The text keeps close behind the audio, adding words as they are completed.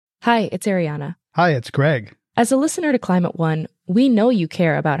Hi, it's Ariana. Hi, it's Greg. As a listener to Climate One, we know you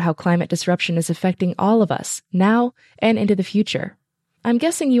care about how climate disruption is affecting all of us, now and into the future. I'm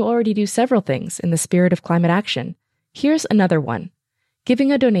guessing you already do several things in the spirit of climate action. Here's another one.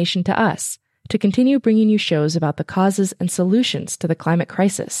 Giving a donation to us to continue bringing you shows about the causes and solutions to the climate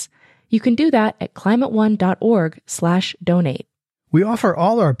crisis. You can do that at climateone.org/donate. We offer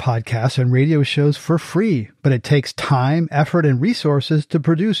all our podcasts and radio shows for free, but it takes time, effort, and resources to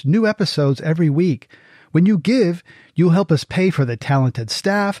produce new episodes every week. When you give, you'll help us pay for the talented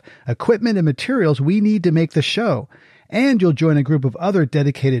staff, equipment, and materials we need to make the show. And you'll join a group of other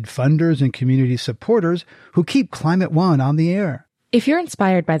dedicated funders and community supporters who keep Climate One on the air. If you're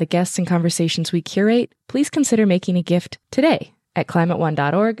inspired by the guests and conversations we curate, please consider making a gift today at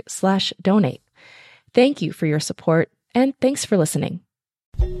climateone.org/donate. Thank you for your support, and thanks for listening.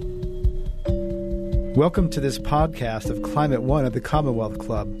 Welcome to this podcast of Climate One at the Commonwealth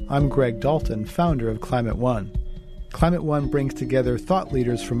Club. I'm Greg Dalton, founder of Climate One. Climate One brings together thought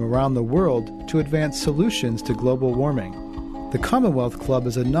leaders from around the world to advance solutions to global warming. The Commonwealth Club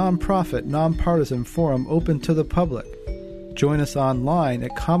is a nonprofit, nonpartisan forum open to the public. Join us online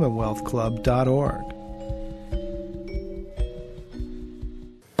at commonwealthclub.org.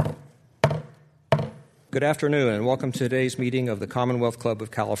 Good afternoon, and welcome to today's meeting of the Commonwealth Club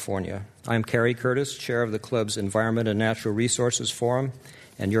of California. I'm Carrie Curtis, chair of the club's Environment and Natural Resources Forum,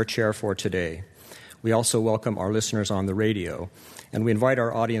 and your chair for today. We also welcome our listeners on the radio, and we invite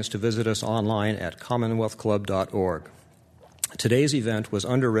our audience to visit us online at commonwealthclub.org. Today's event was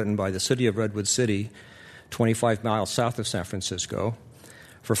underwritten by the City of Redwood City, 25 miles south of San Francisco.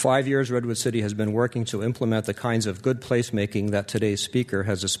 For 5 years, Redwood City has been working to implement the kinds of good placemaking that today's speaker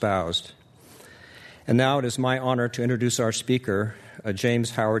has espoused. And now it is my honor to introduce our speaker,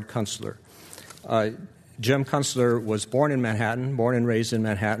 James Howard Kunstler. Jim Kunstler was born and raised in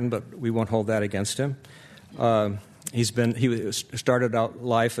Manhattan, but we won't hold that against him. He started out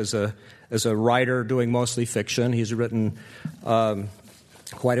life as a writer doing mostly fiction. He's written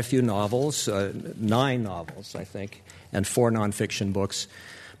quite a few novels, 9 novels, I think, and 4 nonfiction books.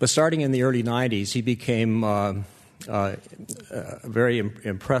 But starting in the early 90s, he became very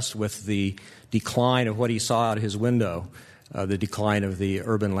impressed with the decline of what he saw out his window, the decline of the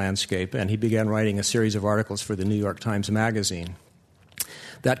urban landscape, and he began writing a series of articles for the New York Times Magazine.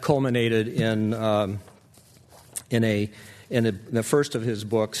 That culminated in the first of his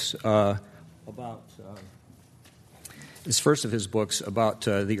books about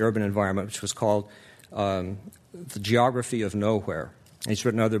the urban environment, which was called The Geography of Nowhere. And he's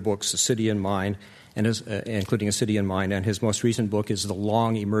written other books, A City in Mind, including A City in Mind, and his most recent book is The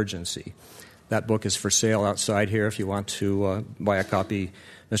Long Emergency. That book is for sale outside here. If you want to buy a copy,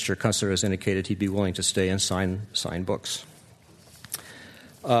 Mr. Kunstler has indicated he'd be willing to stay and sign books.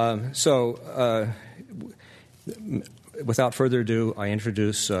 Without further ado, I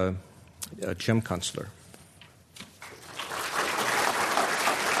introduce Jim Kunstler.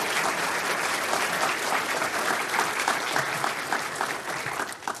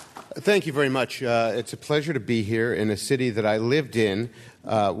 Thank you very much. It's a pleasure to be here in a city that I lived in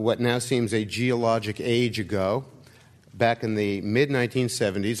what now seems a geologic age ago. Back in the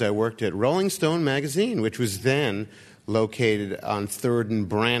mid-1970s, I worked at Rolling Stone magazine, which was then located on 3rd and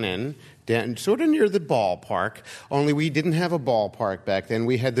Brannan, down, sort of near the ballpark, only we didn't have a ballpark back then.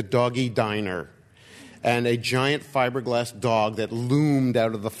 We had the Doggy Diner and a giant fiberglass dog that loomed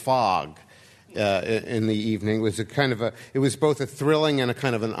out of the fog. In the evening it was both a thrilling and a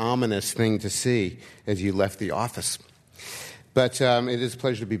kind of an ominous thing to see as you left the office. But it is a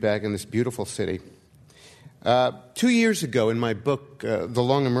pleasure to be back in this beautiful city. 2 years ago, in my book, The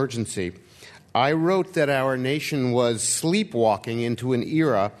Long Emergency, I wrote that our nation was sleepwalking into an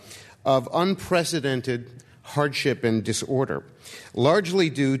era of unprecedented hardship and disorder, largely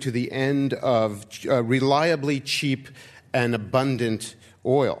due to the end of reliably cheap and abundant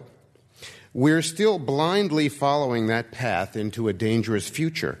oil. We're still blindly following that path into a dangerous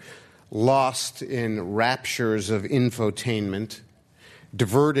future, lost in raptures of infotainment,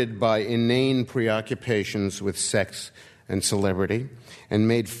 diverted by inane preoccupations with sex and celebrity, and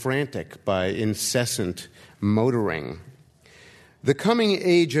made frantic by incessant motoring. The coming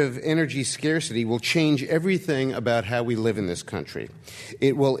age of energy scarcity will change everything about how we live in this country.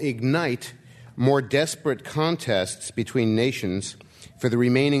 It will ignite more desperate contests between nations for the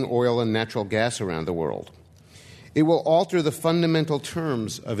remaining oil and natural gas around the world. It will alter the fundamental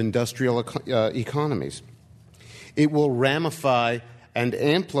terms of industrial economies. It will ramify and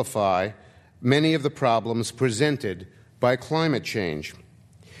amplify many of the problems presented by climate change.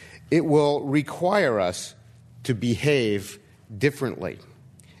 It will require us to behave differently.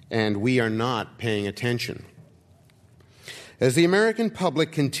 and we are not paying attention. As the American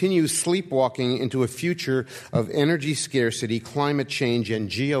public continues sleepwalking into a future of energy scarcity, climate change, and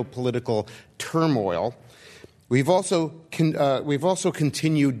geopolitical turmoil, we've also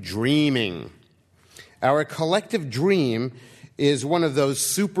continued dreaming. Our collective dream is one of those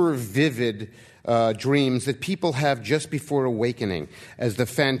super vivid dreams that people have just before awakening, as the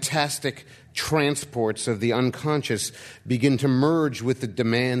fantastic transports of the unconscious begin to merge with the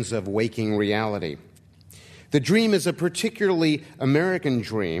demands of waking reality. The dream is a particularly American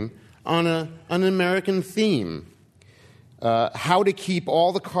dream on an American theme. How to keep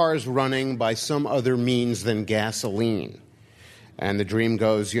all the cars running by some other means than gasoline. And the dream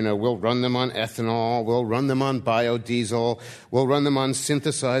goes, we'll run them on ethanol, we'll run them on biodiesel, we'll run them on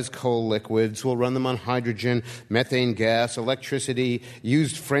synthesized coal liquids, we'll run them on hydrogen, methane gas, electricity,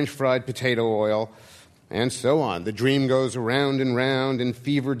 used French fried potato oil, and so on. The dream goes round and round in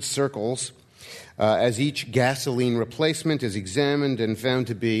fevered circles as each gasoline replacement is examined and found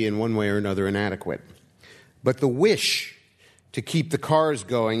to be, in one way or another, inadequate. But the wish to keep the cars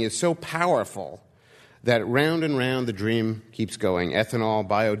going is so powerful that round and round the dream keeps going. Ethanol,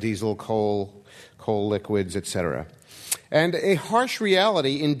 biodiesel, coal liquids, etc. And a harsh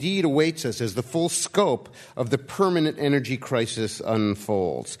reality indeed awaits us as the full scope of the permanent energy crisis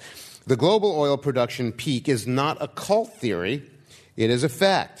unfolds. The global oil production peak is not a cult theory, it is a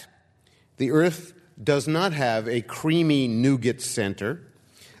fact. The Earth does not have a creamy nougat center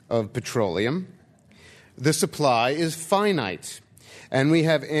of petroleum. The supply is finite, and we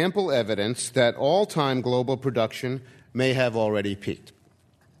have ample evidence that all-time global production may have already peaked.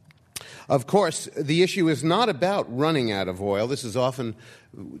 Of course, the issue is not about running out of oil. This is often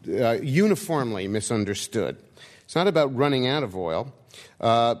uniformly misunderstood. It's not about running out of oil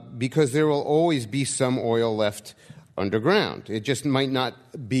because there will always be some oil left underground. It just might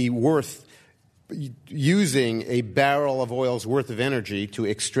not be worth using a barrel of oil's worth of energy to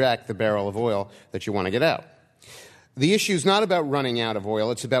extract the barrel of oil that you want to get out. The issue is not about running out of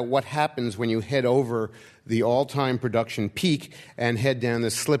oil. It's about what happens when you head over the all-time production peak and head down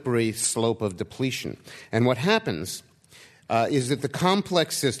the slippery slope of depletion. And what happens is that the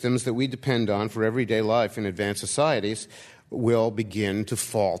complex systems that we depend on for everyday life in advanced societies will begin to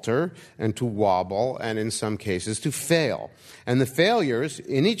falter and to wobble and, in some cases, to fail. And the failures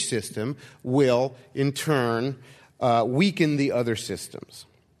in each system will, in turn, weaken the other systems.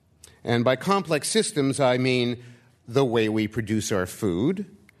 And by complex systems, I mean the way we produce our food,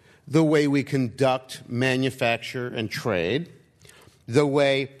 the way we conduct, manufacture, and trade, the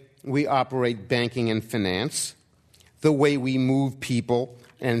way we operate banking and finance, the way we move people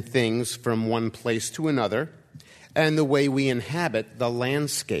and things from one place to another, and the way we inhabit the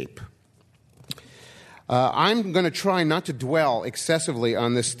landscape. I'm going to try not to dwell excessively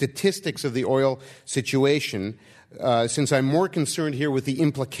on the statistics of the oil situation, since I'm more concerned here with the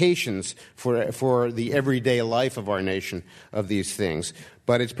implications for the everyday life of our nation of these things.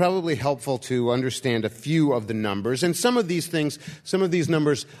 But it's probably helpful to understand a few of the numbers. And some of these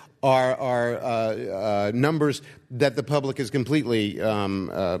numbers are numbers that the public is completely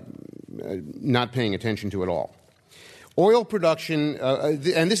not paying attention to at all. Oil production,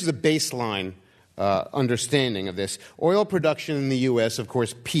 and this is a baseline understanding of this. Oil production in the U.S., of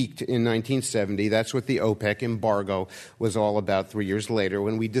course, peaked in 1970. That's what the OPEC embargo was all about 3 years later,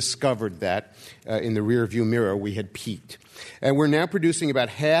 when we discovered that in the rearview mirror we had peaked. And we're now producing about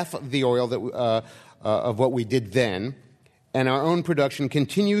half of the oil that of what we did then, and our own production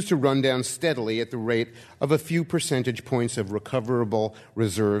continues to run down steadily at the rate of a few percentage points of recoverable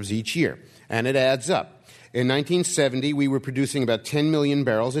reserves each year. And it adds up. In 1970, we were producing about 10 million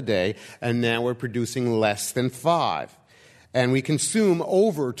barrels a day, and now we're producing less than 5. And we consume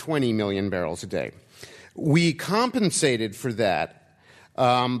over 20 million barrels a day. We compensated for that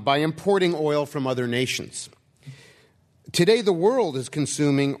by importing oil from other nations. Today, the world is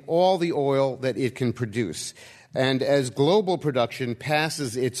consuming all the oil that it can produce. And as global production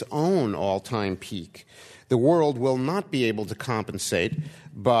passes its own all-time peak, the world will not be able to compensate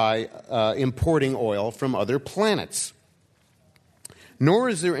by importing oil from other planets. Nor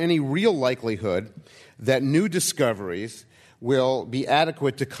is there any real likelihood that new discoveries will be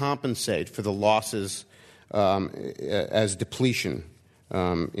adequate to compensate for the losses as depletion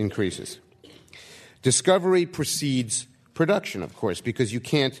increases. Discovery precedes production, of course, because you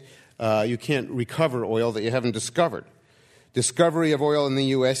can't recover oil that you haven't discovered. Discovery of oil in the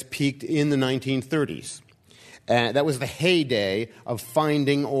U.S. peaked in the 1930s. And that was the heyday of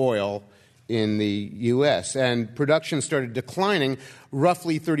finding oil in the U.S. And production started declining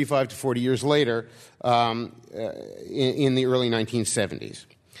roughly 35 to 40 years later in the early 1970s.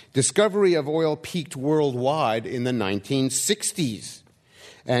 Discovery of oil peaked worldwide in the 1960s.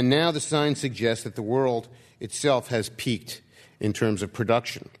 And now the signs suggest that the world itself has peaked in terms of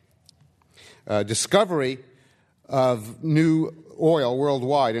production. Discovery of new oil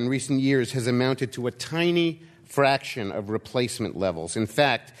worldwide in recent years has amounted to a tiny fraction of replacement levels. In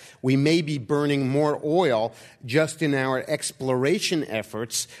fact, we may be burning more oil just in our exploration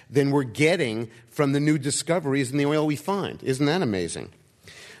efforts than we're getting from the new discoveries in the oil we find. Isn't that amazing?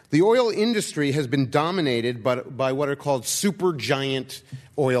 The oil industry has been dominated by what are called supergiant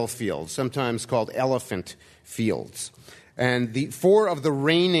oil fields, sometimes called elephant fields. And the 4 of the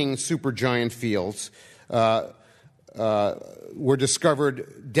reigning supergiant fields were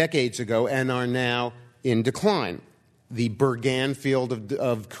discovered decades ago and are now in decline. The Burgan field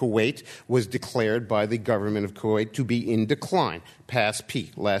of Kuwait was declared by the government of Kuwait to be in decline, past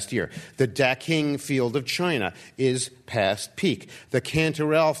peak last year. The Daking field of China is past peak. The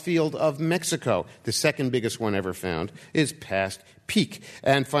Cantarell field of Mexico, the second biggest one ever found, is past peak.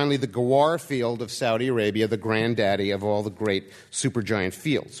 And finally, the Ghawar field of Saudi Arabia, the granddaddy of all the great supergiant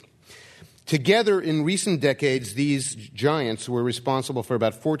fields. Together, in recent decades, these giants were responsible for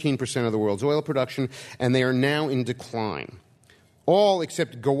about 14% of the world's oil production, and they are now in decline. All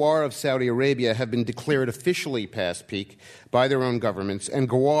except Ghawar of Saudi Arabia have been declared officially past peak by their own governments, and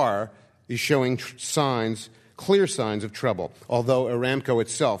Ghawar is showing clear signs of trouble, although Aramco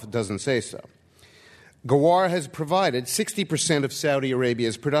itself doesn't say so. Ghawar has provided 60% of Saudi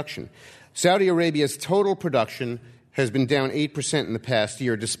Arabia's production. Saudi Arabia's total production has been down 8% in the past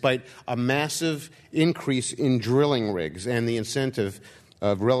year, despite a massive increase in drilling rigs and the incentive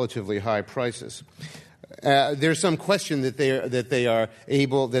of relatively high prices. There's some question that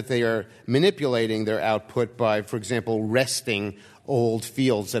they are manipulating their output by, for example, resting old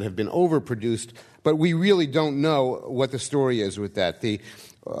fields that have been overproduced. But we really don't know what the story is with that.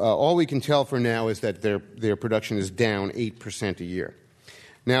 All we can tell for now is that their production is down 8% a year.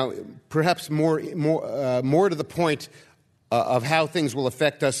 Now, perhaps more to the point of how things will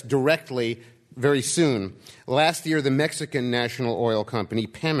affect us directly very soon. Last year, the Mexican national oil company,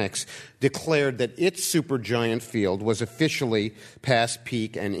 Pemex, declared that its supergiant field was officially past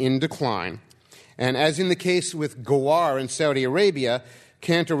peak and in decline. And as in the case with Ghawar in Saudi Arabia,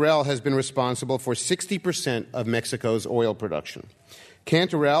 Cantarell has been responsible for 60% of Mexico's oil production.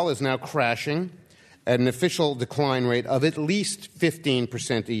 Cantarell is now crashing at an official decline rate of at least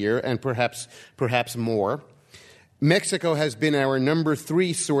 15% a year, and perhaps more. Mexico has been our number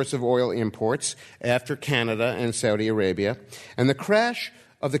 3 source of oil imports after Canada and Saudi Arabia. And the crash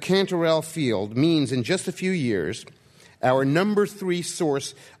of the Cantarell field means in just a few years, our number 3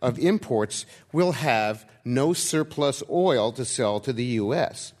 source of imports will have no surplus oil to sell to the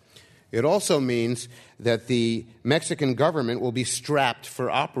U.S. It also means that the Mexican government will be strapped for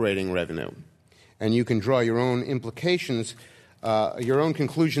operating revenue. And you can draw your own implications, your own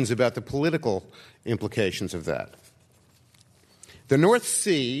conclusions about the political implications of that. The North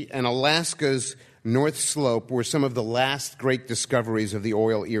Sea and Alaska's North Slope were some of the last great discoveries of the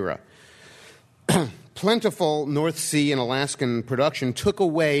oil era. Plentiful North Sea and Alaskan production took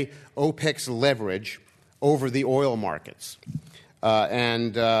away OPEC's leverage over the oil markets.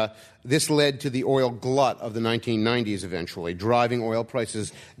 And this led to the oil glut of the 1990s eventually, driving oil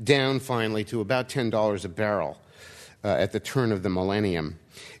prices down finally to about $10 a barrel at the turn of the millennium.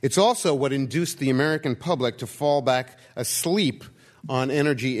 It's also what induced the American public to fall back asleep on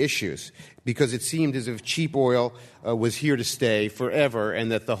energy issues, because it seemed as if cheap oil was here to stay forever,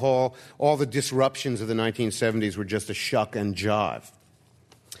 and that all the disruptions of the 1970s were just a shuck and jive.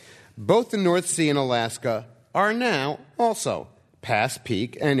 Both the North Sea and Alaska are now also past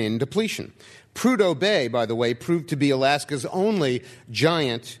peak and in depletion. Prudhoe Bay, by the way, proved to be Alaska's only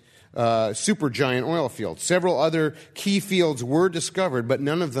giant, supergiant oil field. Several other key fields were discovered, but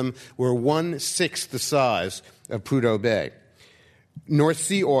none of them were 1/6 the size of Prudhoe Bay. North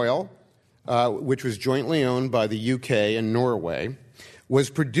Sea oil, which was jointly owned by the UK and Norway,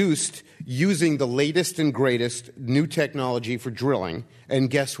 was produced using the latest and greatest new technology for drilling, and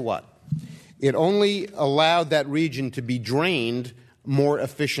guess what? It only allowed that region to be drained more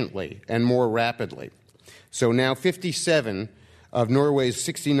efficiently and more rapidly. So now 57 of Norway's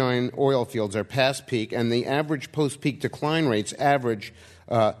 69 oil fields are past peak, and the average post-peak decline rates average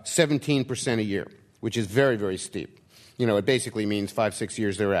 17% a year, which is very, very steep. It basically means 5-6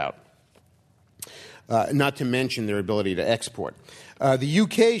 years they're out. Not to mention their ability to export. The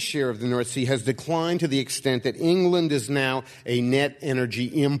UK's share of the North Sea has declined to the extent that England is now a net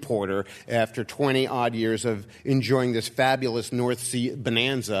energy importer after 20-odd years of enjoying this fabulous North Sea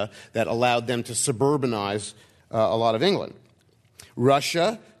bonanza that allowed them to suburbanize a lot of England.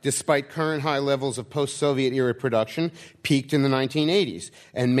 Russia, despite current high levels of post-Soviet era production, peaked in the 1980s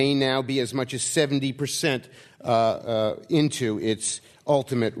and may now be as much as 70% into its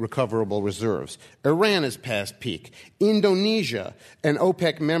ultimate recoverable reserves. Iran is past peak. Indonesia, an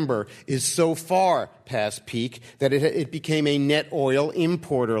OPEC member, is so far past peak that it became a net oil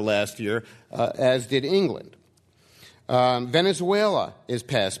importer last year, as did England. Venezuela is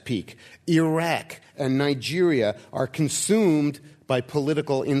past peak. Iraq and Nigeria are consumed by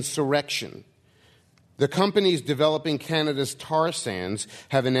political insurrection. The companies developing Canada's tar sands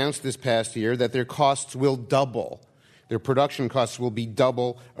have announced this past year that their costs will double. Their production costs will be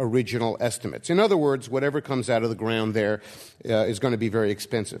double original estimates. In other words, whatever comes out of the ground there is going to be very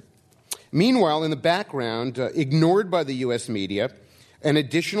expensive. Meanwhile, in the background, ignored by the U.S. media, an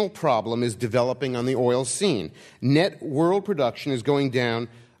additional problem is developing on the oil scene. Net world production is going down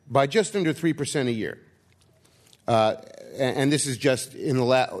by just under 3% a year. And this is just in the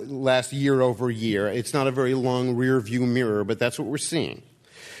last year over year. It's not a very long rear-view mirror, but that's what we're seeing.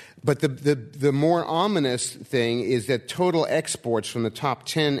 But the more ominous thing is that total exports from the top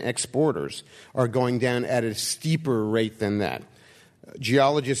 10 exporters are going down at a steeper rate than that.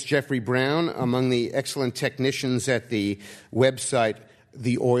 Geologist Jeffrey Brown, among the excellent technicians at the website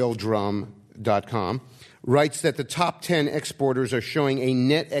theoildrum.com, writes that the top 10 exporters are showing a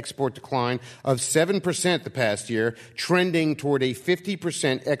net export decline of 7% the past year, trending toward a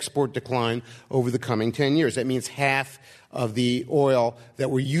 50% export decline over the coming 10 years. That means half of the oil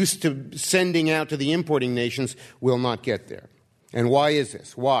that we're used to sending out to the importing nations will not get there. And why is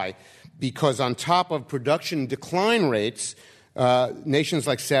this? Why? Because on top of production decline rates, nations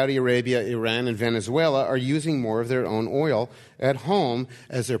like Saudi Arabia, Iran, and Venezuela are using more of their own oil at home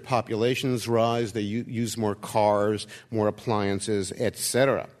as their populations rise. They use more cars, more appliances,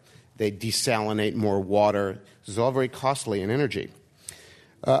 etc. They desalinate more water. This is all very costly in energy.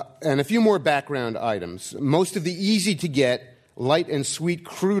 And a few more background items. Most of the easy-to-get light and sweet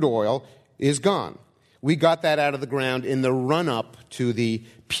crude oil is gone. We got that out of the ground in the run-up to the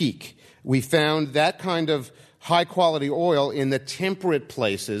peak. We found that kind of high-quality oil in the temperate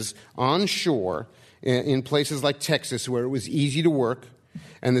places onshore, in places like Texas, where it was easy to work,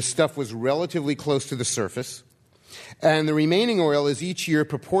 and the stuff was relatively close to the surface. And the remaining oil is each year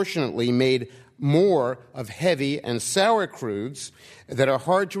proportionately made more of heavy and sour crudes that are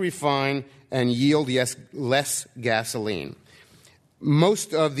hard to refine and yield less gasoline.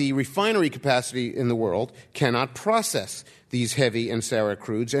 Most of the refinery capacity in the world cannot process these heavy and sour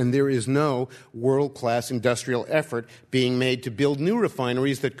crudes, and there is no world-class industrial effort being made to build new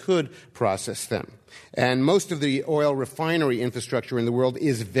refineries that could process them. And most of the oil refinery infrastructure in the world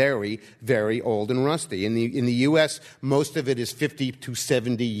is very, very old and rusty. In the U.S., most of it is 50 to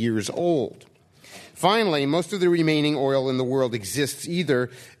 70 years old. Finally, most of the remaining oil in the world exists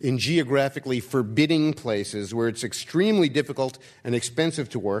either in geographically forbidding places where it's extremely difficult and expensive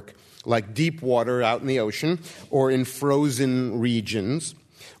to work, like deep water out in the ocean, or in frozen regions,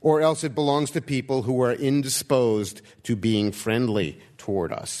 or else it belongs to people who are indisposed to being friendly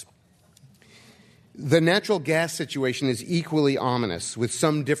toward us. The natural gas situation is equally ominous, with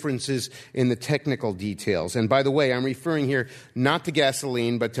some differences in the technical details. And by the way, I'm referring here not to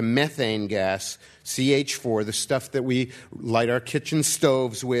gasoline, but to methane gas, CH4, the stuff that we light our kitchen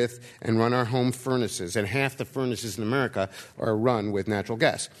stoves with and run our home furnaces. And half the furnaces in America are run with natural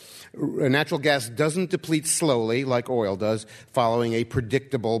gas. Natural gas doesn't deplete slowly like oil does, following a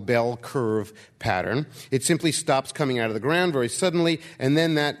predictable bell curve pattern. It simply stops coming out of the ground very suddenly, and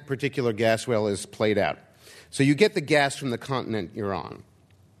then that particular gas well is played out. So you get the gas from the continent you're on.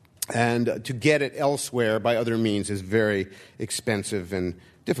 And to get it elsewhere by other means is very expensive and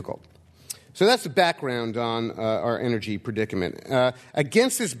difficult. So that's the background on our energy predicament.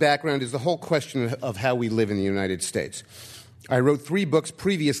 Against this background is the whole question of how we live in the United States. I wrote 3 books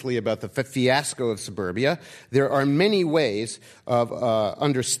previously about the fiasco of suburbia. There are many ways of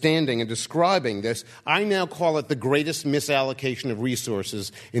understanding and describing this. I now call it the greatest misallocation of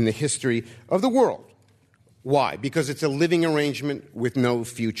resources in the history of the world. Why? Because it's a living arrangement with no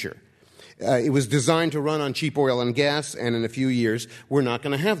future. It was designed to run on cheap oil and gas, and in a few years, we're not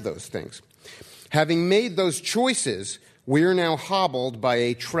going to have those things. Having made those choices, we're now hobbled by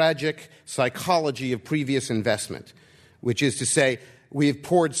a tragic psychology of previous investment, which is to say, we have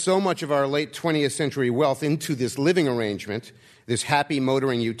poured so much of our late 20th century wealth into this living arrangement, this happy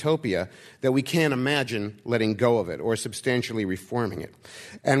motoring utopia, that we can't imagine letting go of it or substantially reforming it.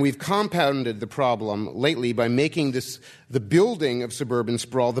 And we've compounded the problem lately by making the building of suburban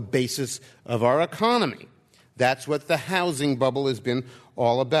sprawl the basis of our economy. That's what the housing bubble has been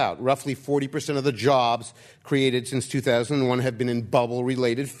all about. Roughly 40% of the jobs created since 2001 have been in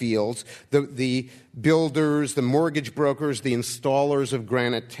bubble-related fields. The builders, the mortgage brokers, the installers of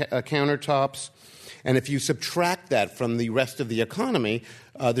granite countertops. And if you subtract that from the rest of the economy,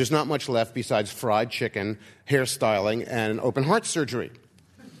 there's not much left besides fried chicken, hairstyling, and open heart surgery.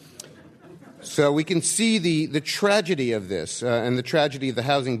 So we can see the tragedy of this and the tragedy of the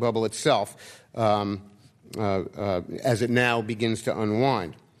housing bubble itself as it now begins to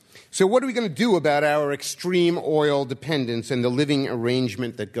unwind. So what are we going to do about our extreme oil dependence and the living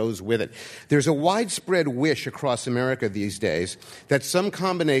arrangement that goes with it? There's a widespread wish across America these days that some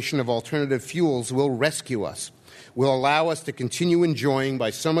combination of alternative fuels will rescue us, will allow us to continue enjoying by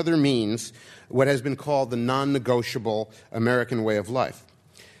some other means what has been called the non-negotiable American way of life.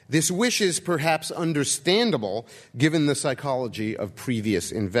 This wish is perhaps understandable given the psychology of previous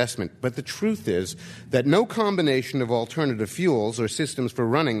investment, but the truth is that no combination of alternative fuels or systems for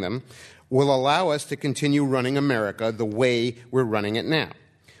running them will allow us to continue running America the way we're running it now,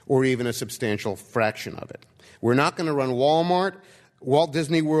 or even a substantial fraction of it. We're not going to run Walmart, Walt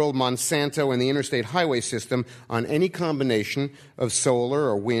Disney World, Monsanto, and the interstate highway system on any combination of solar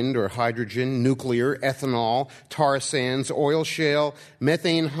or wind or hydrogen, nuclear, ethanol, tar sands, oil shale,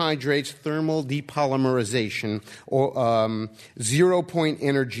 methane hydrates, thermal depolymerization, or zero-point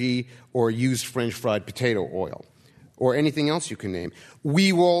energy, or used French fried potato oil, or anything else you can name.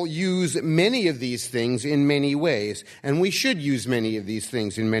 We will use many of these things in many ways, and we should use many of these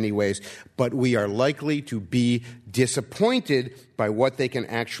things in many ways, but we are likely to be disappointed by what they can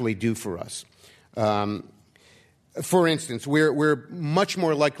actually do for us. For instance, we're much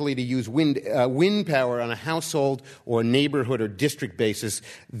more likely to use wind power on a household or neighborhood or district basis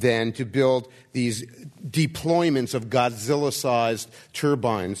than to build these deployments of Godzilla-sized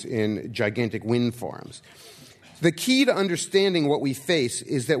turbines in gigantic wind farms. The key to understanding what we face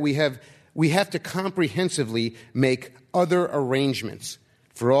is that we have to comprehensively make other arrangements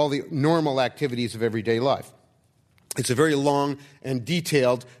for all the normal activities of everyday life. It's a very long and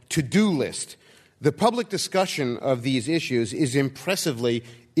detailed to-do list. The public discussion of these issues is impressively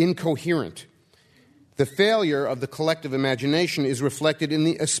incoherent. The failure of the collective imagination is reflected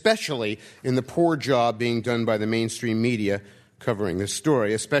especially in the poor job being done by the mainstream media covering this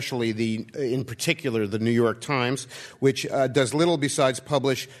story, especially in particular the New York Times, which does little besides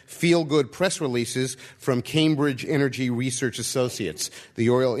publish feel-good press releases from Cambridge Energy Research Associates, the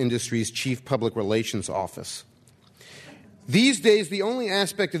oil industry's chief public relations office. These days, the only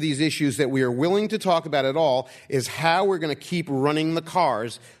aspect of these issues that we are willing to talk about at all is how we're going to keep running the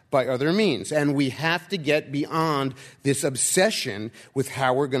cars by other means. And we have to get beyond this obsession with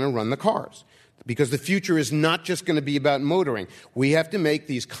how we're going to run the cars. Because the future is not just going to be about motoring. We have to make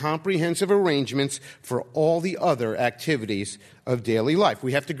these comprehensive arrangements for all the other activities of daily life.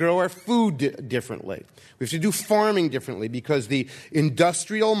 We have to grow our food differently. We have to do farming differently because the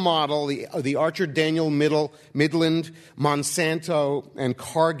industrial model, the Archer Daniel Midland, Monsanto, and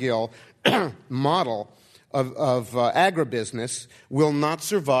Cargill model of agribusiness will not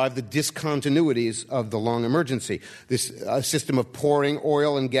survive the discontinuities of the long emergency. This system of pouring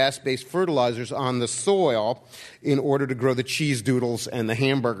oil and gas-based fertilizers on the soil in order to grow the cheese doodles and the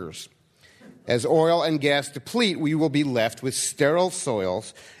hamburgers. As oil and gas deplete, we will be left with sterile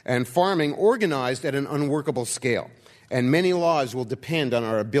soils and farming organized at an unworkable scale. And many lives will depend on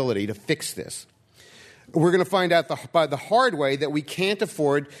our ability to fix this. We're going to find out by the hard way that we can't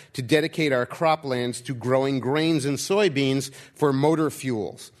afford to dedicate our croplands to growing grains and soybeans for motor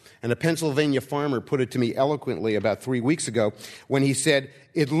fuels. And a Pennsylvania farmer put it to me eloquently about 3 weeks ago when he said,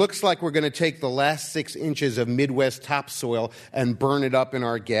 "It looks like we're going to take the last 6 inches of Midwest topsoil and burn it up in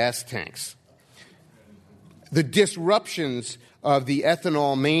our gas tanks." The disruptions of the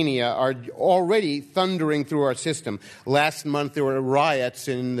ethanol mania are already thundering through our system. Last month, there were riots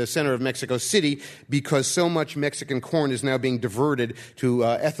in the center of Mexico City because so much Mexican corn is now being diverted to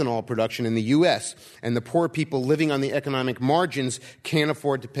ethanol production in the U.S., and the poor people living on the economic margins can't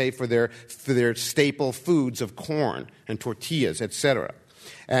afford to pay for their staple foods of corn and tortillas, etc.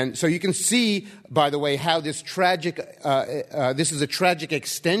 And so you can see, by the way, how this is a tragic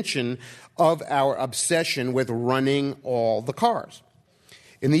extension of our obsession with running all the cars.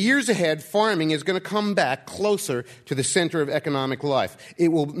 In the years ahead, farming is going to come back closer to the center of economic life. It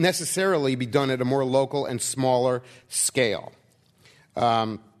will necessarily be done at a more local and smaller scale.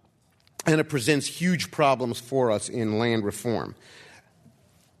 And it presents huge problems for us in land reform.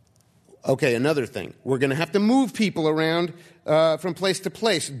 Okay, another thing. We're going to have to move people around from place to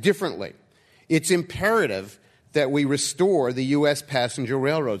place differently. It's imperative that we restore the U.S. passenger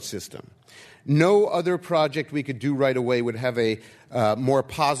railroad system. No other project we could do right away would have a more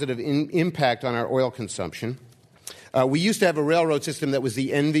positive impact on our oil consumption. We used to have a railroad system that was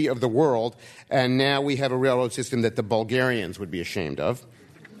the envy of the world, and now we have a railroad system that the Bulgarians would be ashamed of.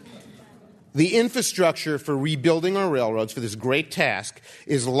 The infrastructure for rebuilding our railroads for this great task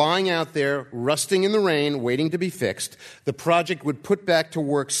is lying out there, rusting in the rain, waiting to be fixed. The project would put back to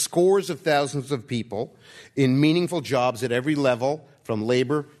work scores of thousands of people in meaningful jobs at every level, from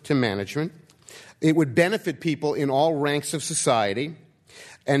labor to management. It would benefit people in all ranks of society.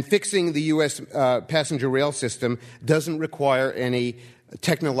 And fixing the U.S. Passenger rail system doesn't require any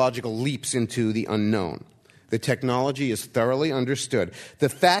technological leaps into the unknown. The technology is thoroughly understood. The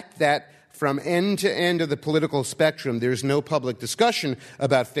fact that from end to end of the political spectrum, there's no public discussion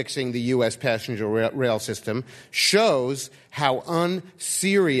about fixing the U.S. passenger rail system shows how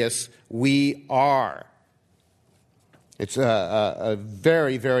unserious we are. It's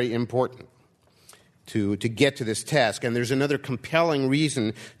very, very important to get to this task. And there's another compelling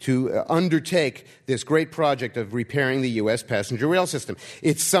reason to undertake this great project of repairing the U.S. passenger rail system.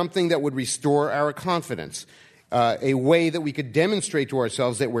 It's something that would restore our confidence. A way that we could demonstrate to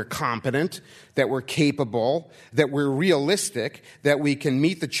ourselves that we're competent, that we're capable, that we're realistic, that we can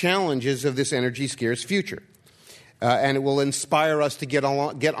meet the challenges of this energy-scarce future. And it will inspire us to get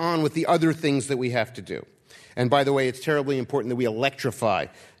on with the other things that we have to do. And by the way, it's terribly important that we electrify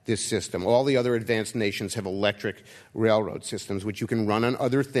this system. All the other advanced nations have electric railroad systems, which you can run on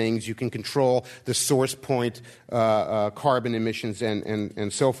other things. You can control the source point carbon emissions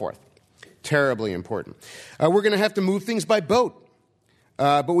and so forth. Terribly important. We're going to have to move things by boat.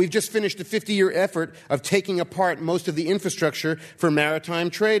 But we've just finished a 50-year effort of taking apart most of the infrastructure for maritime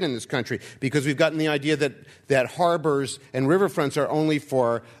trade in this country because we've gotten the idea that harbors and riverfronts are only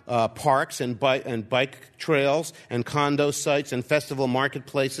for parks and bike trails and condo sites and festival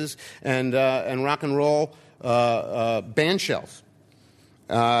marketplaces and rock and roll band shells.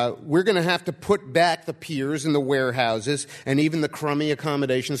 We're going to have to put back the piers and the warehouses and even the crummy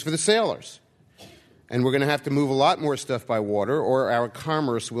accommodations for the sailors. And we're going to have to move a lot more stuff by water or our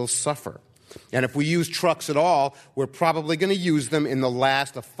commerce will suffer. And if we use trucks at all, we're probably going to use them in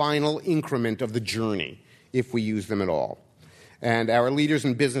the final increment of the journey, if we use them at all. And our leaders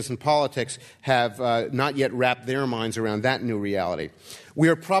in business and politics have not yet wrapped their minds around that new reality. We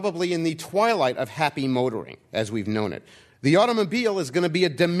are probably in the twilight of happy motoring, as we've known it. The automobile is going to be a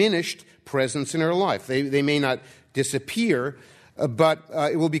diminished presence in our life. They may not disappear, but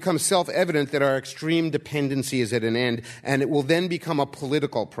it will become self-evident that our extreme dependency is at an end, and it will then become a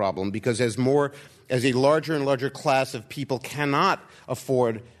political problem because as a larger and larger class of people cannot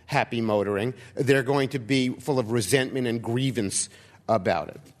afford happy motoring, they're going to be full of resentment and grievance about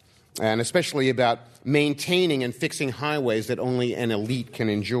it, and especially about maintaining and fixing highways that only an elite can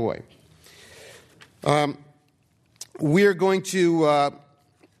enjoy. We're going to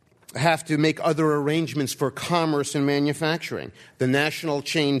have to make other arrangements for commerce and manufacturing. The national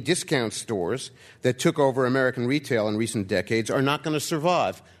chain discount stores that took over American retail in recent decades are not going to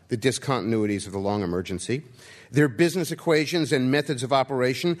survive the discontinuities of the long emergency. Their business equations and methods of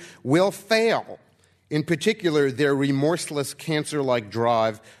operation will fail. In particular, their remorseless cancer-like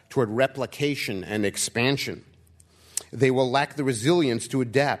drive toward replication and expansion. They will lack the resilience to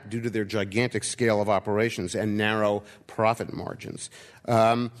adapt due to their gigantic scale of operations and narrow profit margins.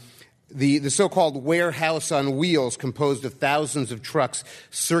 The so-called warehouse on wheels, composed of thousands of trucks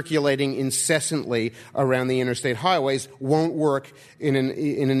circulating incessantly around the interstate highways, won't work in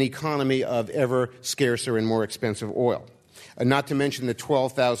an economy of ever scarcer and more expensive oil. Not to mention the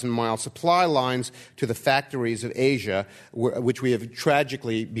 12,000-mile supply lines to the factories of Asia, which we have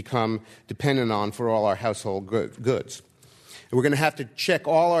tragically become dependent on for all our household goods. We're going to have to check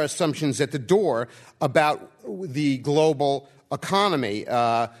all our assumptions at the door about the global economy,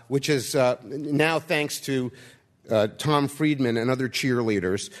 which is now, thanks to Tom Friedman and other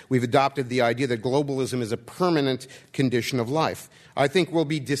cheerleaders, we've adopted the idea that globalism is a permanent condition of life. I think we'll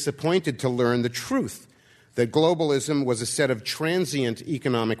be disappointed to learn the truth, that globalism was a set of transient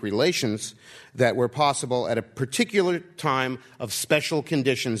economic relations that were possible at a particular time of special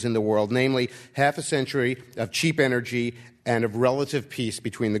conditions in the world, namely half a century of cheap energy and of relative peace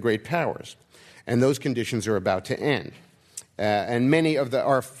between the great powers. And those conditions are about to end. And many of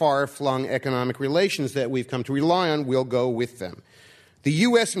our far-flung economic relations that we've come to rely on will go with them. The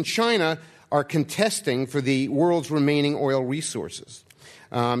U.S. and China are contesting for the world's remaining oil resources.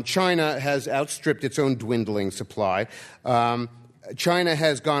 China has outstripped its own dwindling supply. China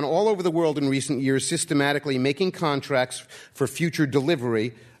has gone all over the world in recent years, systematically making contracts for future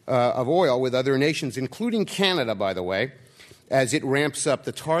delivery of oil with other nations, including Canada, by the way. as it ramps up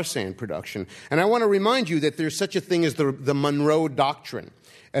the tar sand production. And I want to remind you that there's such a thing as the Monroe Doctrine,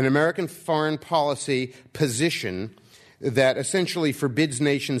 an American foreign policy position that essentially forbids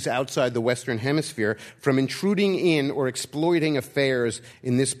nations outside the Western Hemisphere from intruding in or exploiting affairs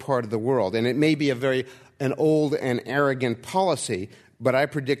in this part of the world. And it may be an old and arrogant policy, but I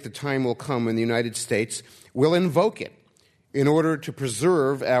predict the time will come when the United States will invoke it in order to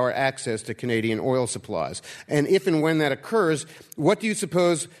preserve our access to Canadian oil supplies. And if and when that occurs, what do you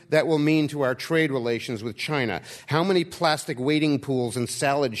suppose that will mean to our trade relations with China? How many plastic wading pools and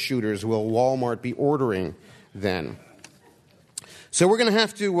salad shooters will Walmart be ordering then? So we're going to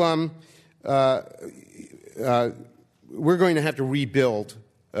have to rebuild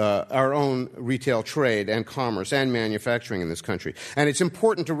our own retail trade and commerce and manufacturing in this country. And it's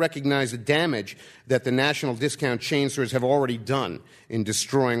important to recognize the damage that the national discount chain stores have already done in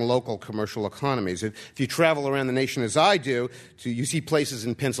destroying local commercial economies. If you travel around the nation as I do, you see places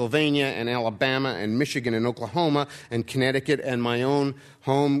in Pennsylvania and Alabama and Michigan and Oklahoma and Connecticut and my own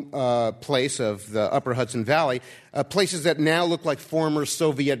home place of the Upper Hudson Valley, places that now look like former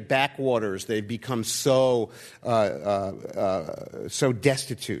Soviet backwaters. They've become so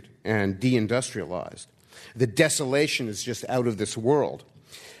destitute and deindustrialized. The desolation is just out of this world.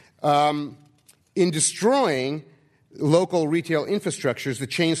 In destroying local retail infrastructures, the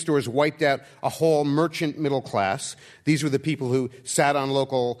chain stores wiped out a whole merchant middle class. These were the people who sat on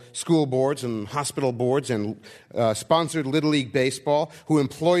local school boards and hospital boards and sponsored Little League baseball, who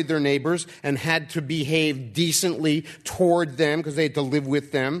employed their neighbors and had to behave decently toward them because they had to live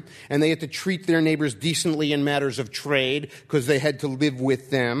with them, and they had to treat their neighbors decently in matters of trade because they had to live with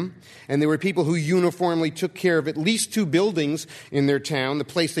them. And there were people who uniformly took care of at least two buildings in their town, the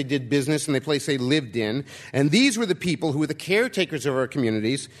place they did business and the place they lived in. And these were the people who were the caretakers of our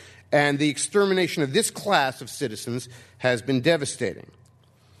communities, and the extermination of this class of citizens has been devastating.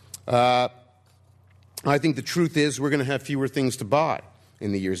 I think the truth is we're going to have fewer things to buy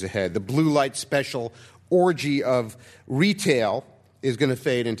in the years ahead. The blue light special orgy of retail is going to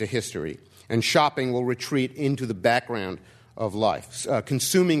fade into history, and shopping will retreat into the background of life.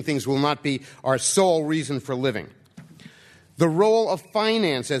 Consuming things will not be our sole reason for living. The role of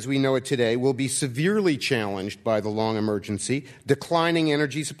finance as we know it today will be severely challenged by the long emergency. Declining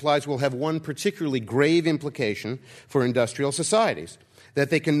energy supplies will have one particularly grave implication for industrial societies,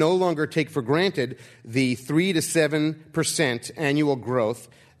 that they can no longer take for granted the 3 to 7% annual growth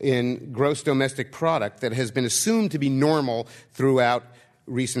in gross domestic product that has been assumed to be normal throughout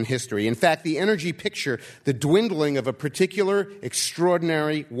recent history. In fact, the energy picture, the dwindling of a particular,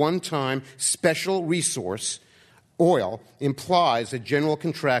 extraordinary, one-time, special resource, oil, implies a general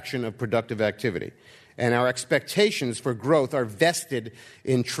contraction of productive activity. And our expectations for growth are vested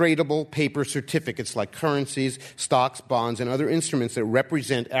in tradable paper certificates like currencies, stocks, bonds, and other instruments that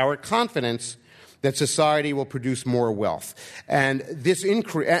represent our confidence that society will produce more wealth. And this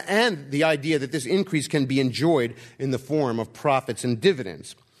and the idea that this increase can be enjoyed in the form of profits and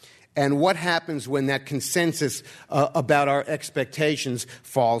dividends. And what happens when that consensus about our expectations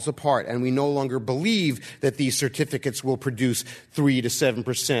falls apart and we no longer believe that these certificates will produce 3 to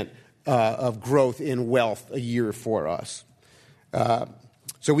 7% of growth in wealth a year for us?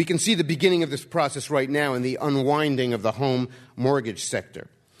 So we can see the beginning of this process right now in the unwinding of the home mortgage sector.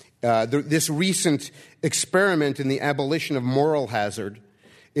 This recent experiment in the abolition of moral hazard,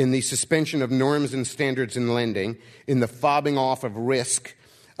 in the suspension of norms and standards in lending, in the fobbing off of risk,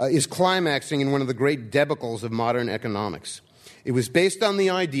 is climaxing in one of the great debacles of modern economics. It was based on the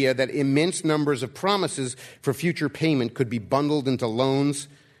idea that immense numbers of promises for future payment could be bundled into loans,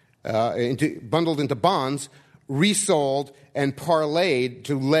 bundled into bonds, resold, and parlayed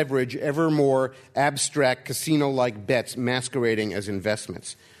to leverage ever more abstract casino-like bets masquerading as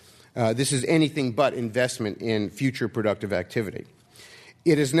investments. This is anything but investment in future productive activity.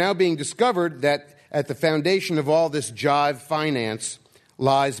 It is now being discovered that at the foundation of all this jive finance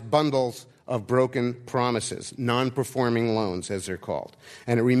lies bundles of broken promises, non-performing loans, as they're called.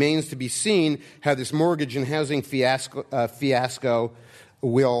 And it remains to be seen how this mortgage and housing fiasco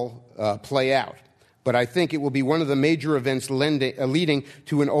will play out. But I think it will be one of the major events leading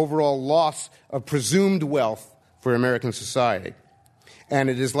to an overall loss of presumed wealth for American society. And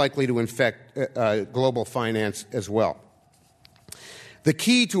it is likely to infect global finance as well. The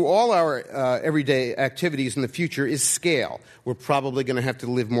key to all our everyday activities in the future is scale. We're probably going to have to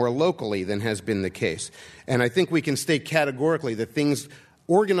live more locally than has been the case. And I think we can state categorically that things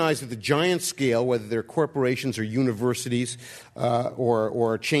organized at the giant scale, whether they're corporations or universities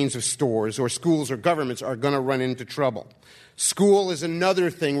or chains of stores or schools or governments, are going to run into trouble. School is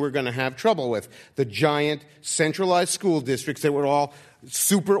another thing we're going to have trouble with. The giant centralized school districts that were all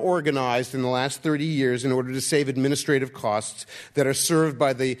super organized in the last 30 years in order to save administrative costs, that are served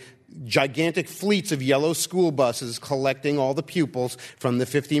by the gigantic fleets of yellow school buses collecting all the pupils from the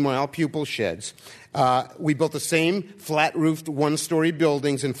 50-mile pupil sheds. We built the same flat-roofed one-story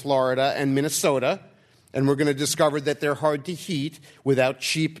buildings in Florida and Minnesota, and we're going to discover that they're hard to heat without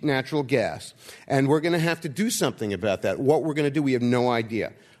cheap natural gas. And we're going to have to do something about that. What we're going to do, we have no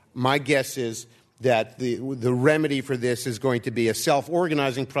idea. My guess is that the remedy for this is going to be a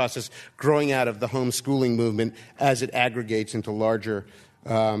self-organizing process growing out of the homeschooling movement as it aggregates into larger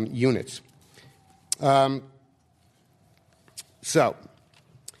units. So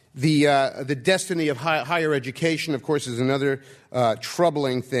the destiny of higher education, of course, is another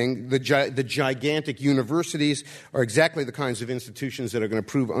troubling thing. The gigantic universities are exactly the kinds of institutions that are going to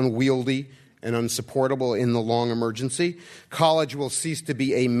prove unwieldy and unsupportable in the long emergency. College will cease to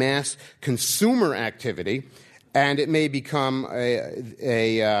be a mass consumer activity, and it may become,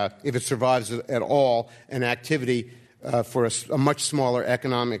 if it survives at all, an activity for a much smaller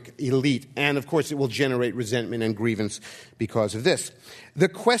economic elite. And, of course, it will generate resentment and grievance because of this. The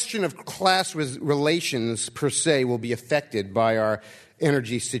question of class relations, per se, will be affected by our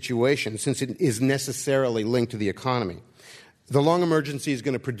energy situation, since it is necessarily linked to the economy. The long emergency is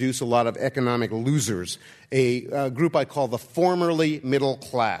going to produce a lot of economic losers, a group I call the formerly middle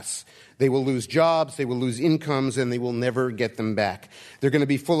class. They will lose jobs, they will lose incomes, and they will never get them back. They're going to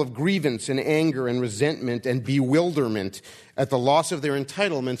be full of grievance and anger and resentment and bewilderment at the loss of their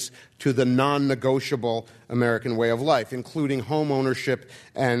entitlements to the non-negotiable American way of life, including home ownership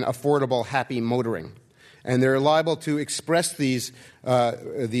and affordable, happy motoring. And they're liable to express their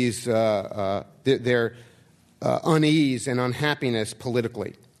unease and unhappiness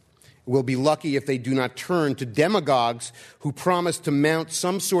politically. We'll be lucky if they do not turn to demagogues who promise to mount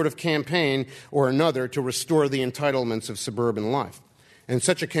some sort of campaign or another to restore the entitlements of suburban life. And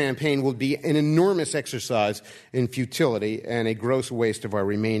such a campaign will be an enormous exercise in futility and a gross waste of our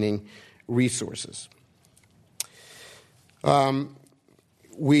remaining resources.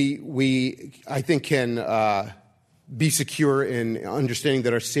 We I think, can be secure in understanding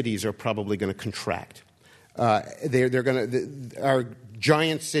that our cities are probably going to contract. Our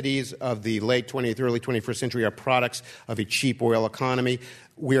giant cities of the late 20th, early 21st century are products of a cheap oil economy.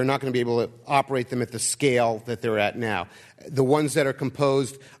 We are not going to be able to operate them at the scale that they're at now. The ones that are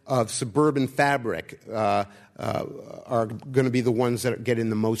composed of suburban fabric are going to be the ones that get in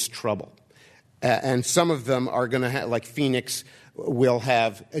the most trouble. And some of them are going to have, like Phoenix, will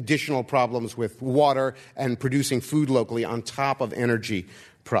have additional problems with water and producing food locally on top of energy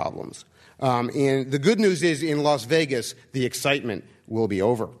problems. And the good news is, in Las Vegas, the excitement will be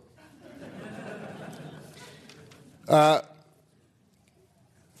over. For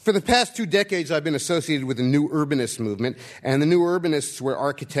the past 2 decades, I've been associated with the New Urbanist movement, and the New Urbanists were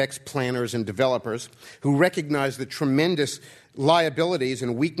architects, planners, and developers who recognized the tremendous liabilities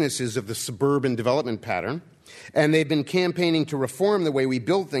and weaknesses of the suburban development pattern. And they've been campaigning to reform the way we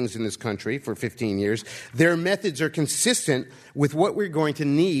build things in this country for 15 years. Their methods are consistent with what we're going to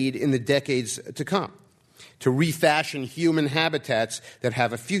need in the decades to come, to refashion human habitats that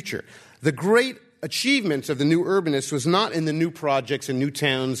have a future. The great achievements of the New Urbanists was not in the new projects and new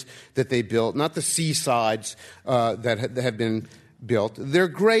towns that they built, not the seasides that have been built. Their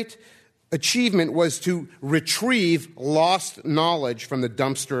great achievement was to retrieve lost knowledge from the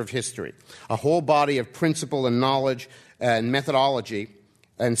dumpster of history, a whole body of principle and knowledge and methodology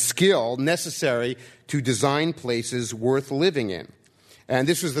and skill necessary to design places worth living in. And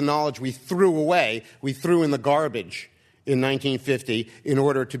this was the knowledge we threw away, we threw in the garbage in 1950 in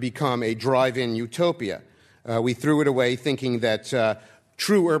order to become a drive-in utopia. We threw it away thinking that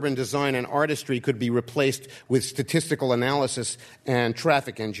true urban design and artistry could be replaced with statistical analysis and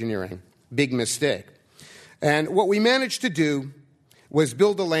traffic engineering. Big mistake. And what we managed to do was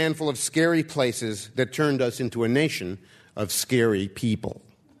build a land full of scary places that turned us into a nation of scary people.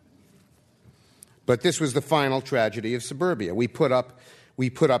 But this was the final tragedy of suburbia. We put up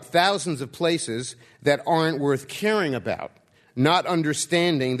thousands of places that aren't worth caring about, not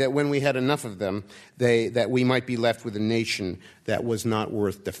understanding that when we had enough of them, that we might be left with a nation that was not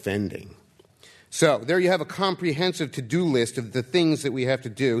worth defending. So there you have a comprehensive to-do list of the things that we have to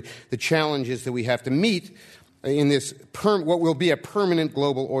do, the challenges that we have to meet in this what will be a permanent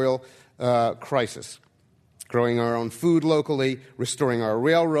global oil crisis. Growing our own food locally, restoring our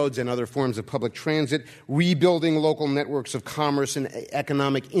railroads and other forms of public transit, rebuilding local networks of commerce and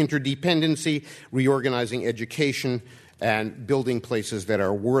economic interdependency, reorganizing education and building places that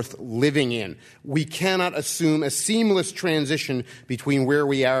are worth living in. We cannot assume a seamless transition between where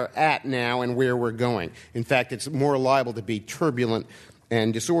we are at now and where we're going. In fact, it's more liable to be turbulent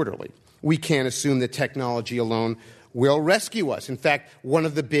and disorderly. We can't assume that technology alone will rescue us. In fact, one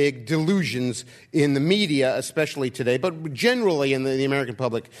of the big delusions in the media, especially today, but generally in the American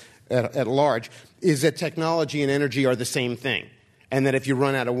public at large, is that technology and energy are the same thing, and that if you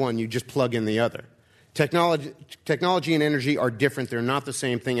run out of one, you just plug in the other. Technology and energy are different. They're not the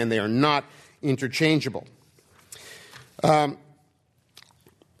same thing, and they are not interchangeable.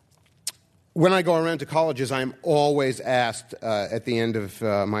 When I go around to colleges, I'm always asked at the end of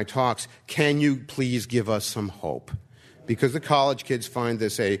my talks, can you please give us some hope? Because the college kids find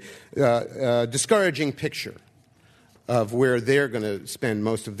this a discouraging picture of where they're going to spend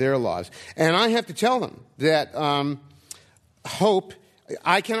most of their lives. And I have to tell them that hope,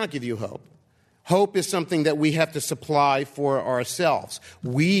 I cannot give you hope. Hope is something that we have to supply for ourselves.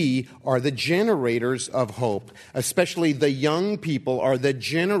 We are the generators of hope. Especially the young people are the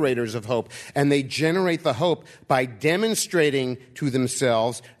generators of hope. And they generate the hope by demonstrating to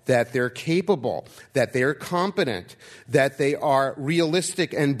themselves that they're capable, that they're competent, that they are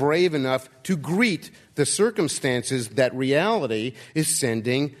realistic and brave enough to greet the circumstances that reality is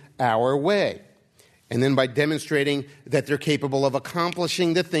sending our way. And then by demonstrating that they're capable of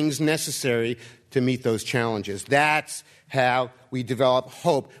accomplishing the things necessary to meet those challenges. That's how we develop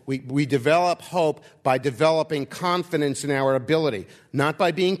hope. We develop hope by developing confidence in our ability, not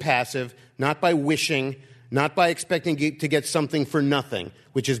by being passive, not by wishing, not by expecting to get something for nothing,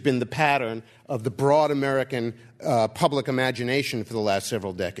 which has been the pattern of the broad American public imagination for the last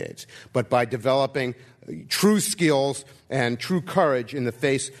several decades, but by developing true skills and true courage in the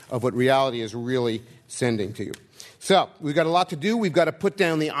face of what reality is really sending to you. So, we've got a lot to do. We've got to put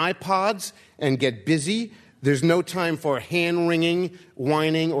down the iPods and get busy. There's no time for hand-wringing,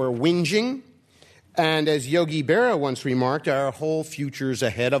 whining, or whinging. And as Yogi Berra once remarked, our whole future's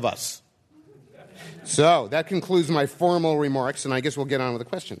ahead of us. So, that concludes my formal remarks, and I guess we'll get on with the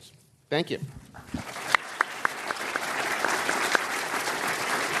questions. Thank you.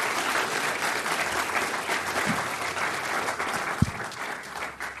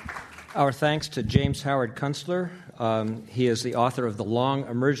 Our thanks to James Howard Kunstler. He is the author of The Long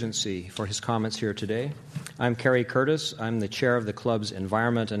Emergency for his comments here today. I'm Kerry Curtis. I'm the chair of the club's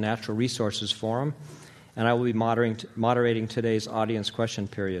Environment and Natural Resources Forum, and I will be moderating today's audience question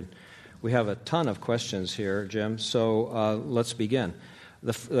period. We have a ton of questions here, Jim, so let's begin.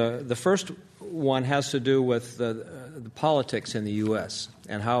 The first one has to do with the politics in the U.S.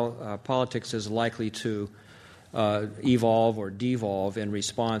 and how politics is likely to evolve or devolve in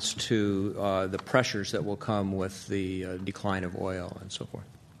response to the pressures that will come with the decline of oil and so forth.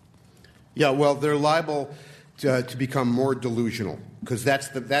 Yeah, well, they're liable to become more delusional, because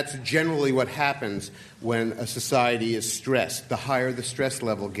that's generally what happens when a society is stressed. The higher the stress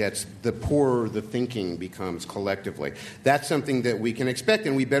level gets, the poorer the thinking becomes collectively. That's something that we can expect,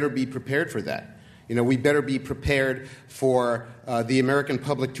 and we better be prepared for that. You know, we better be prepared for the American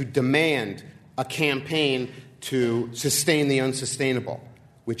public to demand a campaign to sustain the unsustainable,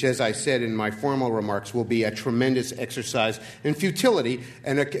 which, as I said in my formal remarks, will be a tremendous exercise in futility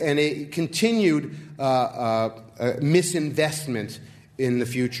and a continued misinvestment in the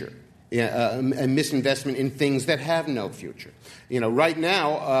future, a misinvestment in things that have no future. You know, right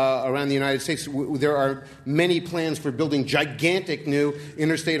now, around the United States, there are many plans for building gigantic new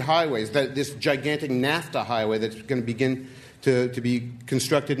interstate highways, this gigantic NAFTA highway that's going to begin to be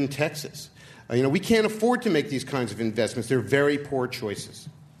constructed in Texas. You know, we can't afford to make these kinds of investments. They're very poor choices.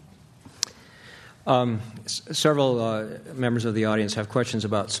 Several members of the audience have questions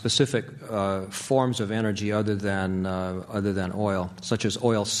about specific forms of energy other than oil, such as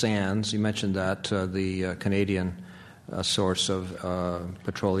oil sands. You mentioned that, the Canadian source of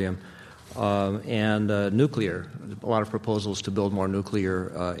petroleum, and nuclear. A lot of proposals to build more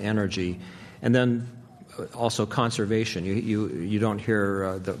nuclear energy, and then also conservation. You don't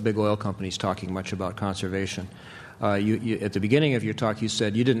hear the big oil companies talking much about conservation. You, at the beginning of your talk, you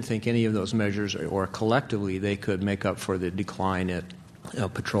said you didn't think any of those measures, or collectively, they could make up for the decline at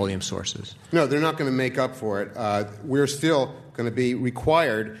petroleum sources. No, they're not going to make up for it. We're still going to be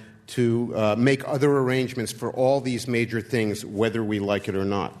required to make other arrangements for all these major things, whether we like it or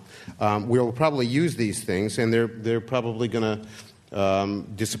not. We'll probably use these things, and they're probably going to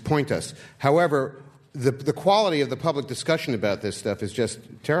disappoint us. However, the quality of the public discussion about this stuff is just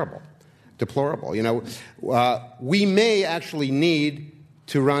terrible, deplorable. You know, we may actually need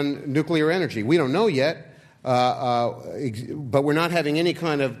to run nuclear energy. We don't know yet. but we're not having any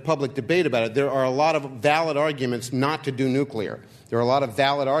kind of public debate about it. There are a lot of valid arguments not to do nuclear. There are a lot of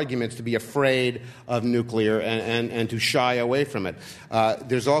valid arguments to be afraid of nuclear and to shy away from it.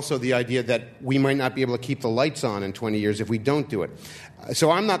 There's also the idea that we might not be able to keep the lights on in 20 years if we don't do it.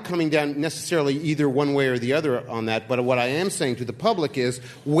 So I'm not coming down necessarily either one way or the other on that, but what I am saying to the public is,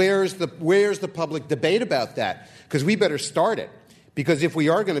 where's the public debate about that? Because we better start it. Because if we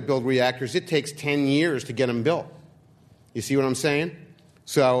are going to build reactors, it takes 10 years to get them built. You see what I'm saying?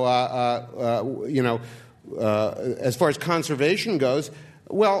 So, as far as conservation goes,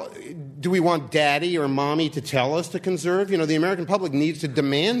 well, do we want daddy or mommy to tell us to conserve? The American public needs to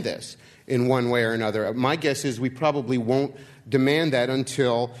demand this in one way or another. My guess is we probably won't demand that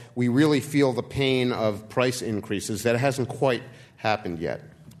until we really feel the pain of price increases. That hasn't quite happened yet.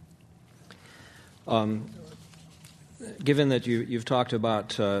 Given that you've talked about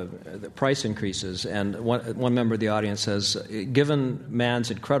the price increases, and one member of the audience says, given man's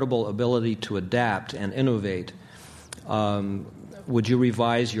incredible ability to adapt and innovate, would you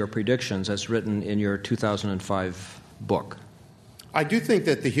revise your predictions as written in your 2005 book? I do think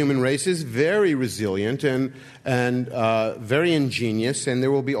that the human race is very resilient and very ingenious, and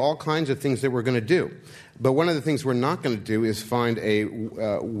there will be all kinds of things that we're going to do. But one of the things we're not going to do is find a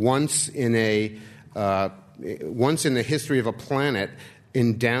once in the history of a planet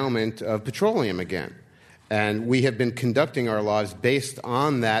endowment of petroleum again. And we have been conducting our lives based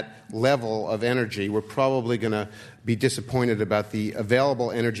on that level of energy. We're probably going to be disappointed about the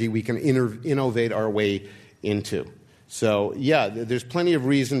available energy we can innovate our way into. So, yeah, there's plenty of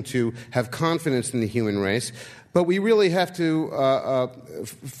reason to have confidence in the human race, but we really have to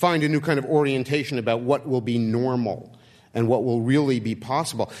find a new kind of orientation about what will be normal and what will really be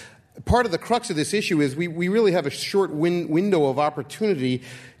possible. Part of the crux of this issue is we really have a short window of opportunity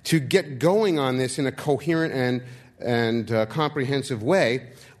to get going on this in a coherent and comprehensive way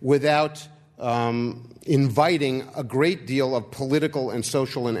without inviting a great deal of political and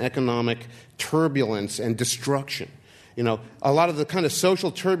social and economic turbulence and destruction. A lot of the kind of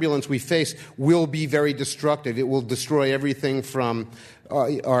social turbulence we face will be very destructive. It will destroy everything from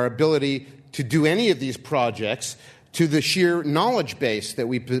our ability to do any of these projects to the sheer knowledge base that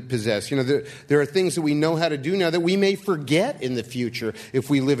we possess. There are things that we know how to do now that we may forget in the future if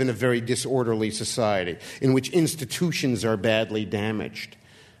we live in a very disorderly society in which institutions are badly damaged.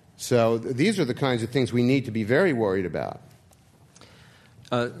 So these are the kinds of things we need to be very worried about.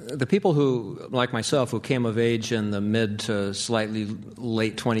 The people who, like myself, who came of age in the mid to slightly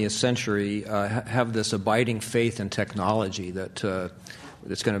late 20th century have this abiding faith in technology that's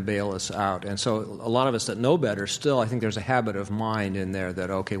going to bail us out. And so a lot of us that know better still, I think there's a habit of mind in there that,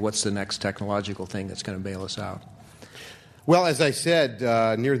 okay, what's the next technological thing that's going to bail us out? Well, as I said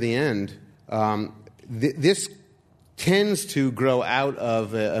near the end, this tends to grow out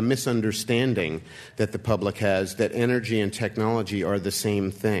of a misunderstanding that the public has that energy and technology are the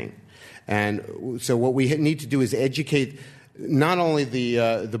same thing. And so what we need to do is educate not only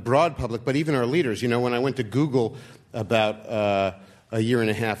the broad public, but even our leaders. When I went to Google about a year and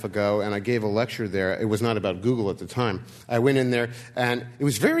a half ago, and I gave a lecture there. It was not about Google at the time. I went in there, and it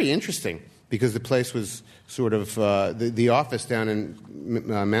was very interesting because the place was sort of the office down in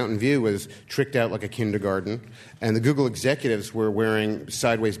Mountain View was tricked out like a kindergarten, and the Google executives were wearing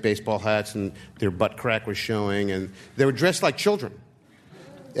sideways baseball hats, and their butt crack was showing, and they were dressed like children.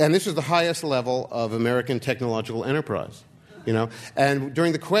 And this was the highest level of American technological enterprise. And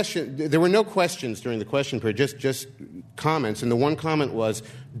during the question, there were no questions during the question period, just comments. And the one comment was,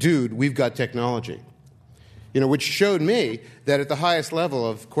 "Dude, we've got technology." Which showed me that at the highest level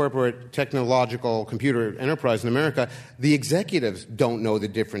of corporate technological computer enterprise in America, the executives don't know the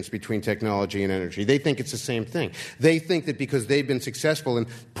difference between technology and energy. They think it's the same thing. They think that because they've been successful in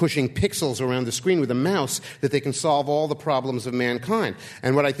pushing pixels around the screen with a mouse, that they can solve all the problems of mankind.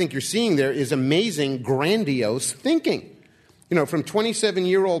 And what I think you're seeing there is amazing, grandiose thinking. From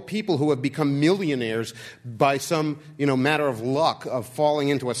 27-year-old people who have become millionaires by some, matter of luck of falling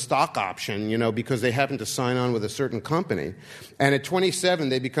into a stock option, because they happen to sign on with a certain company. And at 27,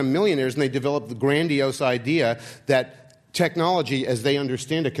 they become millionaires and they develop the grandiose idea that technology, as they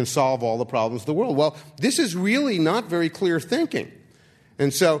understand it, can solve all the problems of the world. Well, this is really not very clear thinking.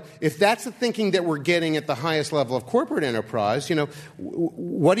 And so if that's the thinking that we're getting at the highest level of corporate enterprise,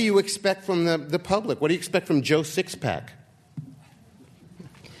 what do you expect from the public? What do you expect from Joe Sixpack?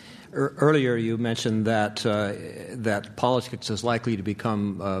 Earlier, you mentioned that politics is likely to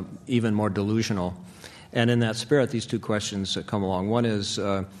become even more delusional. And in that spirit, these two questions come along. One is,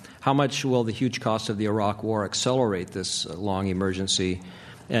 how much will the huge cost of the Iraq War accelerate this long emergency?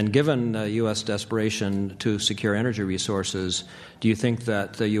 And given U.S. desperation to secure energy resources, do you think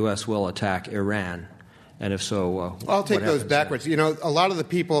that the U.S. will attack Iran? And if so, I'll take those backwards. You know, a lot of the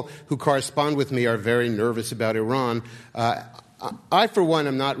people who correspond with me are very nervous about Iran. I, for one,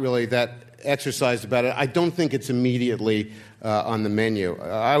 am not really that exercised about it. I don't think it's immediately on the menu.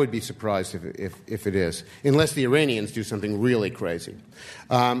 I would be surprised if it is, unless the Iranians do something really crazy.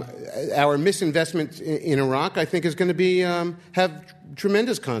 Our misinvestment in Iraq, I think, is going to be have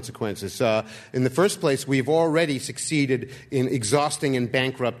tremendous consequences. In the first place, we've already succeeded in exhausting and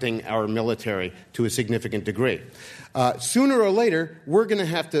bankrupting our military to a significant degree. Sooner or later, we're going to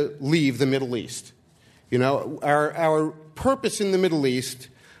have to leave the Middle East. You know, our purpose in the Middle East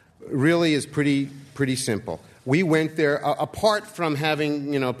really is pretty simple. We went there apart from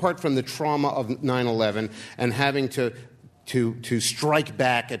the trauma of 9/11 and having to strike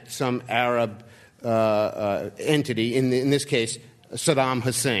back at some Arab entity. In this case, Saddam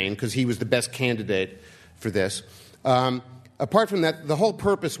Hussein, because he was the best candidate for this. Apart from that, the whole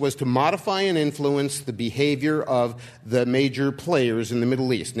purpose was to modify and influence the behavior of the major players in the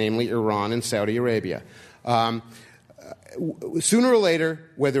Middle East, namely Iran and Saudi Arabia. Sooner or later,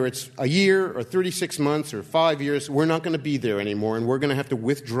 whether it's a year or 36 months or 5 years, we're not going to be there anymore, and we're going to have to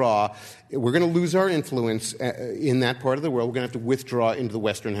withdraw. We're going to lose our influence in that part of the world. We're going to have to withdraw into the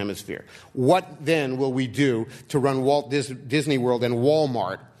Western Hemisphere. What then will we do to run Walt Disney World and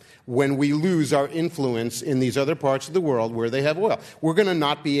Walmart when we lose our influence in these other parts of the world where they have oil? We're going to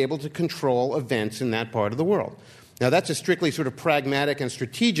not be able to control events in that part of the world. Now, that's a strictly sort of pragmatic and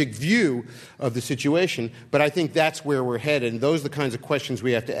strategic view of the situation, but I think that's where we're headed, and those are the kinds of questions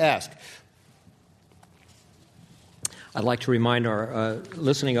we have to ask. I'd like to remind our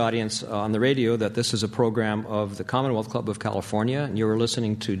listening audience on the radio that this is a program of the Commonwealth Club of California, and you are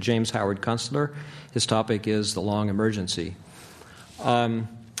listening to James Howard Kunstler. His topic is the long emergency.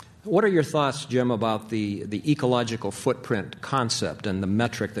 What are your thoughts, Jim, about the ecological footprint concept and the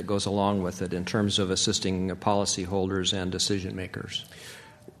metric that goes along with it in terms of assisting policyholders and decision makers?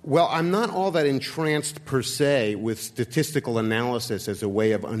 Well, I'm not all that entranced per se with statistical analysis as a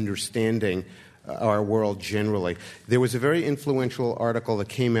way of understanding our world generally. There was a very influential article that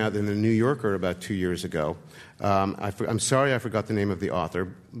came out in the New Yorker about 2 years ago. I'm sorry I forgot the name of the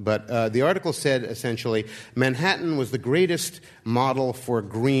author, but the article said essentially Manhattan was the greatest model for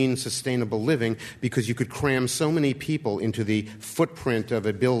green, sustainable living because you could cram so many people into the footprint of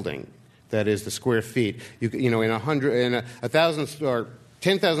a building, that is, the square feet. In 1,000 or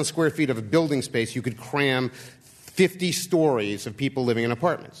 10,000 square feet of a building space, you could cram 50 stories of people living in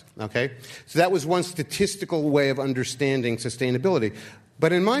apartments, okay? So that was one statistical way of understanding sustainability.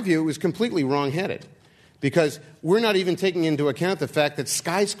 But in my view, it was completely wrong-headed because we're not even taking into account the fact that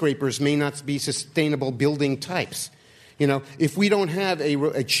skyscrapers may not be sustainable building types. You know, if we don't have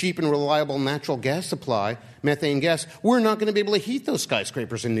a cheap and reliable natural gas supply, methane gas, we're not going to be able to heat those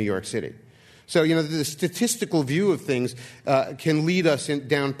skyscrapers in New York City. So, you know, the statistical view of things can lead us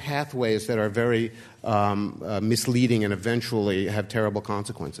down pathways that are very misleading and eventually have terrible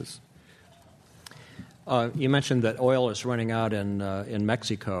consequences. You mentioned that oil is running out in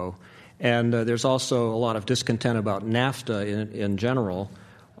Mexico, and there's also a lot of discontent about NAFTA in general.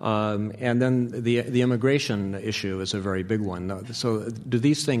 And then the immigration issue is a very big one. So do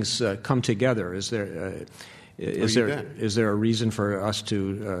these things come together? Is there a reason for us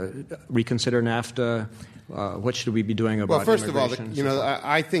to reconsider NAFTA? What should we be doing about immigration? Well, first of all,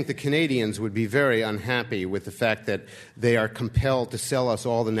 I think the Canadians would be very unhappy with the fact that they are compelled to sell us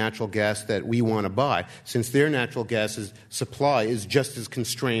all the natural gas that we want to buy, since their natural gas supply is just as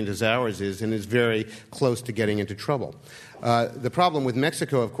constrained as ours is and is very close to getting into trouble. The problem with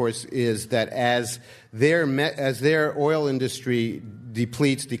Mexico, of course, is that as their oil industry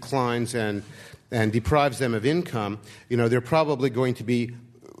depletes, declines, and deprives them of income, they're probably going to be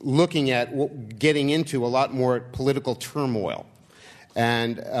looking at getting into a lot more political turmoil.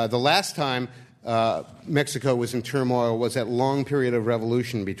 And the last time Mexico was in turmoil was that long period of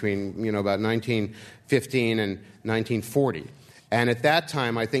revolution between, about 1915 and 1940. And at that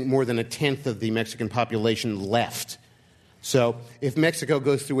time, I think more than a tenth of the Mexican population left. So if Mexico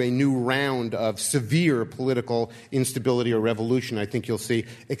goes through a new round of severe political instability or revolution, I think you'll see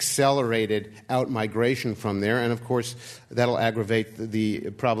accelerated out-migration from there. And, of course, that'll aggravate the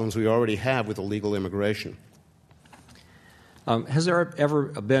problems we already have with illegal immigration. Has there ever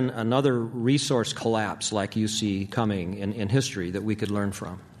been another resource collapse like you see coming in history that we could learn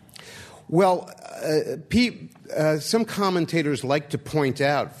from? Well, some commentators like to point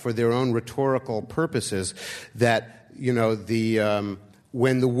out for their own rhetorical purposes that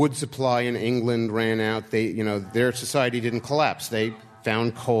when the wood supply in England ran out, their society didn't collapse. They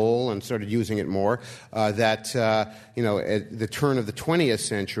found coal and started using it more, at the turn of the 20th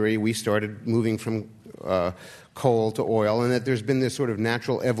century, we started moving from coal to oil, and that there's been this sort of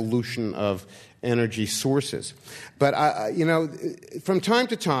natural evolution of energy sources. But, from time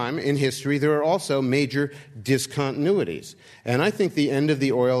to time in history, there are also major discontinuities. And I think the end of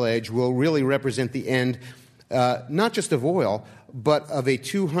the oil age will really represent the end not just of oil, but of a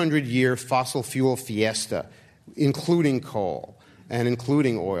 200-year fossil fuel fiesta, including coal and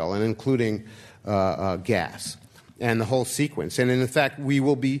including oil and including gas and the whole sequence. And in fact,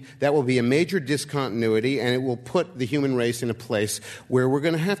 that will be a major discontinuity, and it will put the human race in a place where we're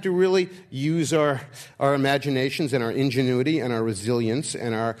going to have to really use our imaginations and our ingenuity and our resilience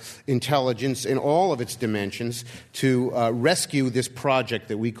and our intelligence in all of its dimensions to rescue this project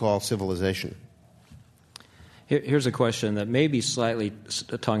that we call civilization. Here's a question that may be slightly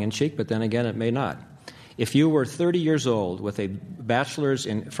tongue-in-cheek, but then again, it may not. If you were 30 years old with a bachelor's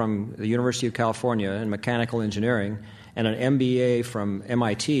from the University of California in mechanical engineering and an MBA from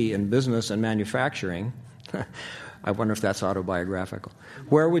MIT in business and manufacturing, I wonder if that's autobiographical,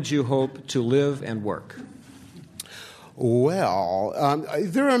 where would you hope to live and work? Well,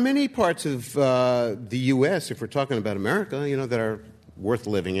 there are many parts of the U.S., if we're talking about America, that are worth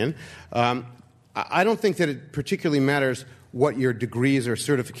living in. I don't think that it particularly matters what your degrees or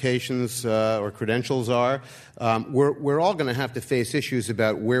certifications or credentials are. We're all going to have to face issues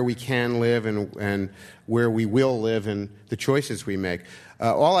about where we can live and where we will live and the choices we make.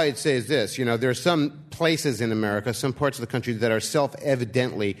 All I'd say is this, there are some places in America, some parts of the country that are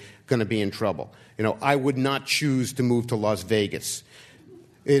self-evidently going to be in trouble. I would not choose to move to Las Vegas.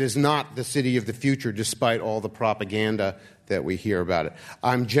 It is not the city of the future, despite all the propaganda that we hear about it.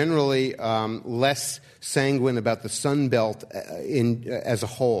 I'm generally less sanguine about the Sun Belt as a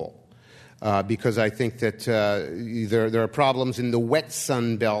whole, because I think that there are problems in the wet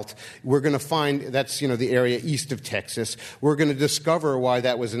Sun Belt. We're going to find that's the area east of Texas. We're going to discover why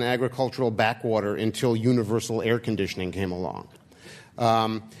that was an agricultural backwater until universal air conditioning came along.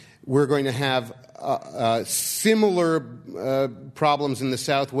 We're going to have similar problems in the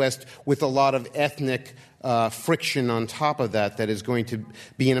Southwest with a lot of ethnic friction on top of that is going to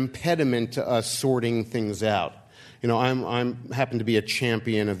be an impediment to us sorting things out. I'm happen to be a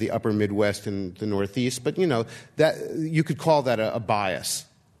champion of the upper Midwest and the Northeast, but that you could call that a bias,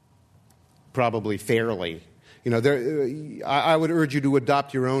 probably fairly. I would urge you to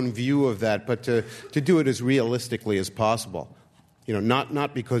adopt your own view of that, but to do it as realistically as possible.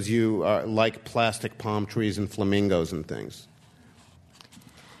 Not because you like plastic palm trees and flamingos and things.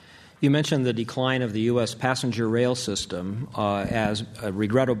 You mentioned the decline of the U.S. passenger rail system as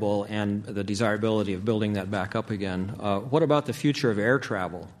regrettable and the desirability of building that back up again. What about the future of air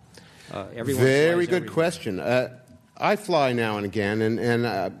travel? Very good question. I fly now and again,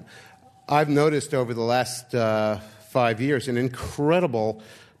 and I've noticed over the last 5 years an incredible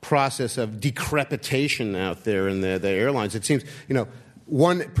process of decrepitation out there in the airlines. It seems,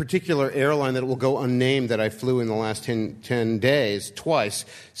 one particular airline that will go unnamed that I flew in the last 10 days twice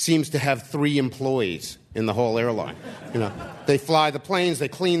seems to have 3 employees in the whole airline. They fly the planes, they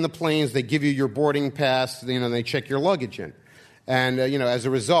clean the planes, they give you your boarding pass, they check your luggage in. And, as a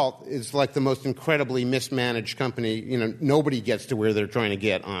result, it's like the most incredibly mismanaged company. Nobody gets to where they're trying to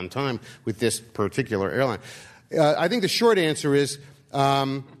get on time with this particular airline. I think the short answer is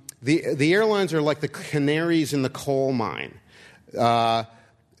the airlines are like the canaries in the coal mine. The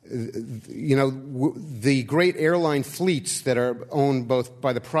great airline fleets that are owned both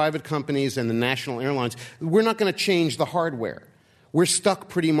by the private companies and the national airlines, we're not going to change the hardware. We're stuck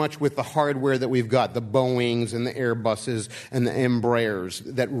pretty much with the hardware that we've got, the Boeings and the Airbuses and the Embraers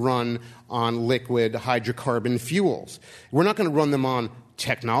that run on liquid hydrocarbon fuels. We're not going to run them on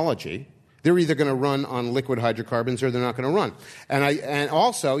technology. They're either going to run on liquid hydrocarbons or they're not going to run. And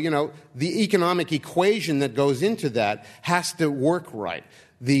also, the economic equation that goes into that has to work right.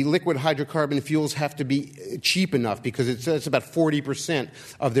 The liquid hydrocarbon fuels have to be cheap enough because it's about 40%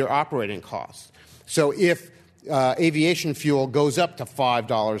 of their operating costs. So if aviation fuel goes up to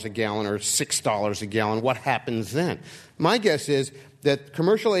 $5 a gallon or $6 a gallon, what happens then? My guess is that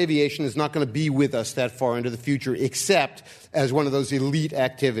commercial aviation is not going to be with us that far into the future except as one of those elite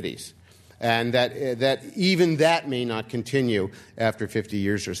activities. And that even that may not continue after 50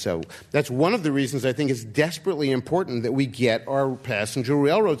 years or so. That's one of the reasons I think it's desperately important that we get our passenger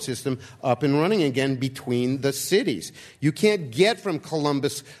railroad system up and running again between the cities. You can't get from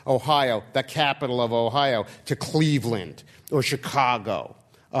Columbus, Ohio, the capital of Ohio, to Cleveland or Chicago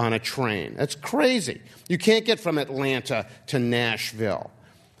on a train. That's crazy. You can't get from Atlanta to Nashville.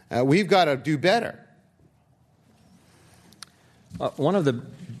 We've got to do better. One of the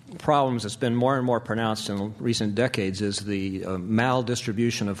problems that's been more and more pronounced in recent decades is the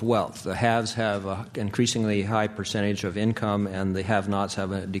maldistribution of wealth. The haves have an increasingly high percentage of income, and the have-nots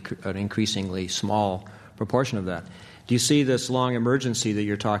have an increasingly small proportion of that. Do you see this long emergency that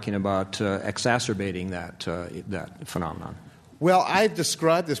you're talking about exacerbating that phenomenon? Well, I've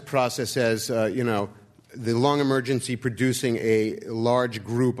described this process as, the long emergency producing a large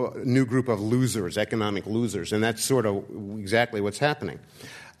new group of losers, economic losers, and that's sort of exactly what's happening.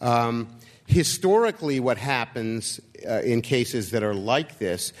 Historically, what happens in cases that are like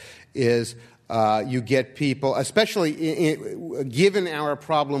this is you get people, especially given our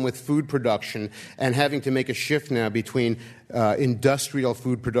problem with food production and having to make a shift now between industrial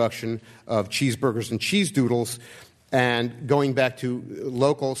food production of cheeseburgers and cheese doodles and going back to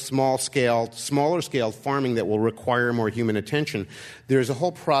local, smaller scale farming that will require more human attention, there's a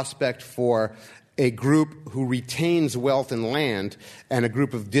whole prospect for a group who retains wealth and land and a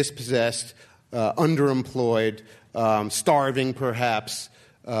group of dispossessed, underemployed, starving perhaps,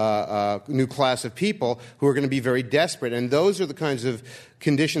 new class of people who are going to be very desperate. And those are the kinds of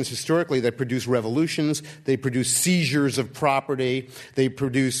conditions historically that produce revolutions. They produce seizures of property. They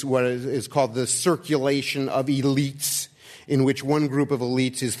produce what is called the circulation of elites, in which one group of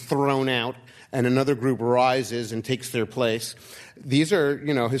elites is thrown out and another group rises and takes their place. These are,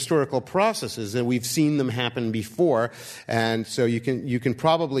 historical processes, and we've seen them happen before. And so you can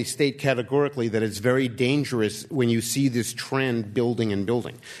probably state categorically that it's very dangerous when you see this trend building and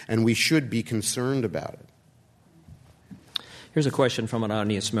building, and we should be concerned about it. Here's a question from an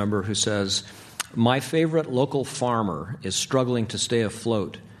audience member who says, "My favorite local farmer is struggling to stay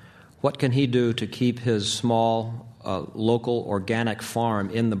afloat. What can he do to keep his small local organic farm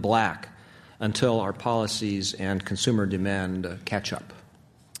in the black until our policies and consumer demand catch up?"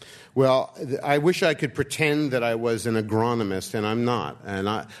 Well, I wish I could pretend that I was an agronomist, and I'm not. And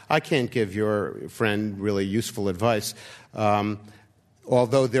I can't give your friend really useful advice.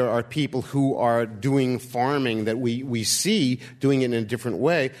 Although there are people who are doing farming that we see doing it in a different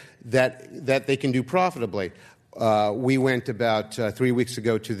way that they can do profitably. We went about 3 weeks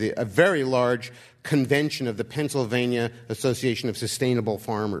ago to a very large convention of the Pennsylvania Association of Sustainable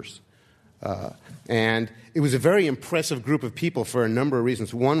Farmers. And it was a very impressive group of people for a number of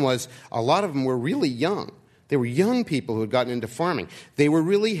reasons. One was a lot of them were really young. They were young people who had gotten into farming. They were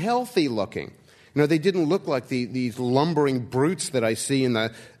really healthy looking. They didn't look like these lumbering brutes that I see in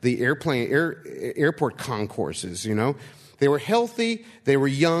the airport concourses, They were healthy, they were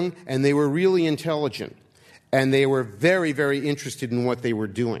young, and they were really intelligent. And they were very, very interested in what they were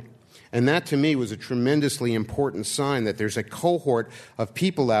doing. And that, to me, was a tremendously important sign that there's a cohort of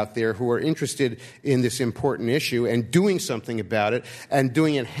people out there who are interested in this important issue and doing something about it, and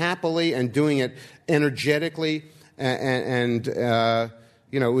doing it happily and doing it energetically. And it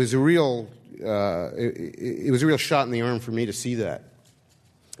was a real shot in the arm for me to see that.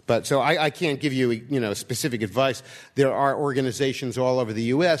 But so I can't give you, specific advice. There are organizations all over the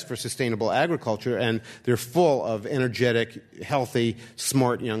U.S. for sustainable agriculture, and they're full of energetic, healthy,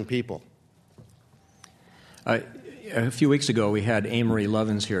 smart young people. A few weeks ago, we had Amory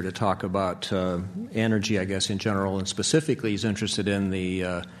Lovins here to talk about energy, I guess, in general, and specifically he's interested in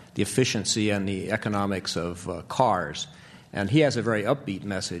the efficiency and the economics of cars. And he has a very upbeat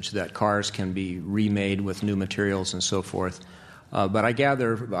message that cars can be remade with new materials and so forth. But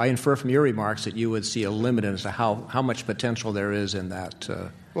I infer from your remarks that you would see a limit as to how much potential there is in that.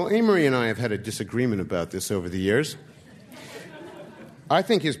 Well, Amory and I have had a disagreement about this over the years. I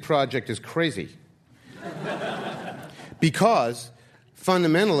think his project is crazy. Because,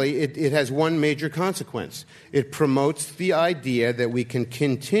 fundamentally, it has one major consequence. It promotes the idea that we can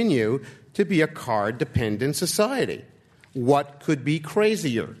continue to be a car-dependent society. What could be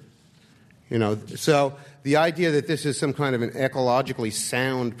crazier? So the idea that this is some kind of an ecologically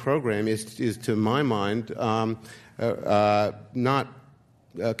sound program is to my mind, not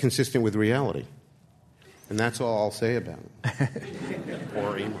consistent with reality. And that's all I'll say about it.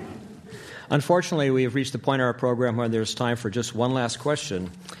 Poor Amory. Unfortunately, we have reached the point in our program where there's time for just one last question,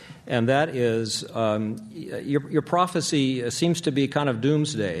 and that is your prophecy seems to be kind of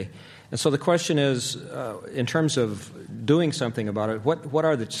doomsday. And so the question is, in terms of doing something about it, what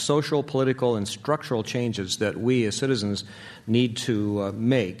are the social, political, and structural changes that we as citizens need to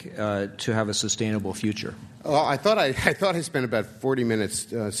make to have a sustainable future? Well, I thought I spent about 40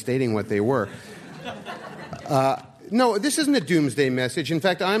 minutes stating what they were. No, this isn't a doomsday message. In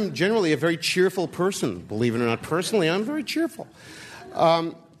fact, I'm generally a very cheerful person. Believe it or not, personally, I'm very cheerful.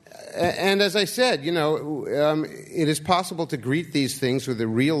 And as I said, it is possible to greet these things with a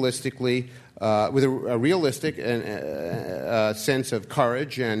realistically with a realistic and, sense of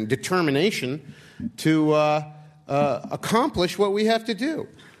courage and determination to accomplish what we have to do.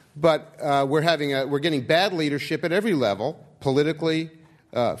 But we're getting bad leadership at every level, politically,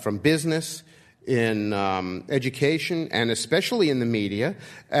 from business, in education, and especially in the media.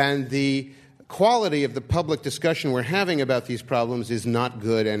 And the quality of the public discussion we're having about these problems is not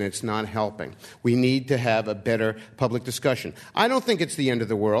good, and it's not helping. We need to have a better public discussion. I don't think it's the end of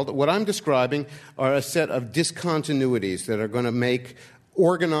the world. What I'm describing are a set of discontinuities that are going to make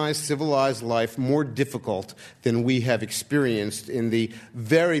organized, civilized life more difficult than we have experienced in the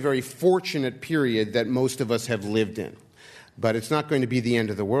very, very fortunate period that most of us have lived in. But it's not going to be the end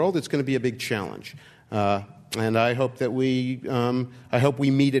of the world. It's going to be a big challenge. And I hope that we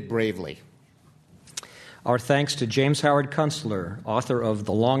meet it bravely. Our thanks to James Howard Kunstler, author of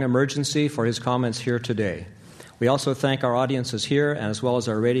The Long Emergency, for his comments here today. We also thank our audiences here, as well as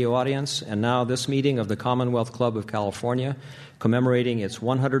our radio audience. And now this meeting of the Commonwealth Club of California, commemorating its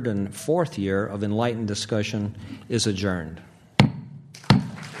 104th year of enlightened discussion, is adjourned.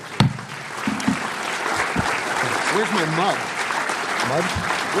 Where's my mug? Mug?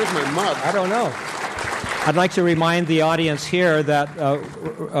 Where's my mug? I don't know. I'd like to remind the audience here that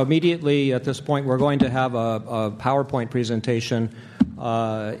immediately at this point we're going to have a PowerPoint presentation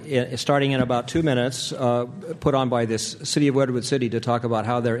starting in about 2 minutes put on by this City of Redwood City to talk about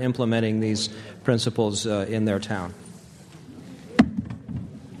how they're implementing these principles in their town.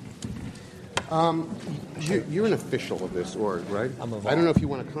 You're an official of this org, right? I'm I don't know if you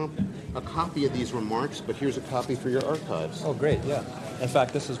want a copy of these remarks, but here's a copy for your archives. Oh, great, yeah. In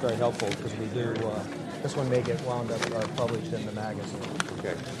fact, this is very helpful because we do, this one may get wound up published in the magazine.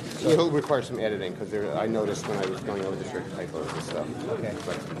 Okay. It'll require some editing because I noticed when I was going over this typos and stuff. Okay.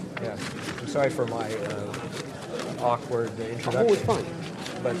 But, yeah. I'm sorry for my awkward introduction. Oh, it's fine.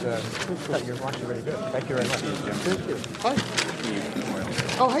 But your remarks are very good. Thank you very much. Thank you. Hi.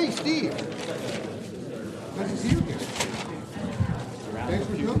 Oh, hey, Steve. Nice to see you again. Thanks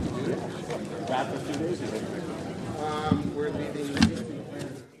for coming, dude. Back a few days ago. We're leaving.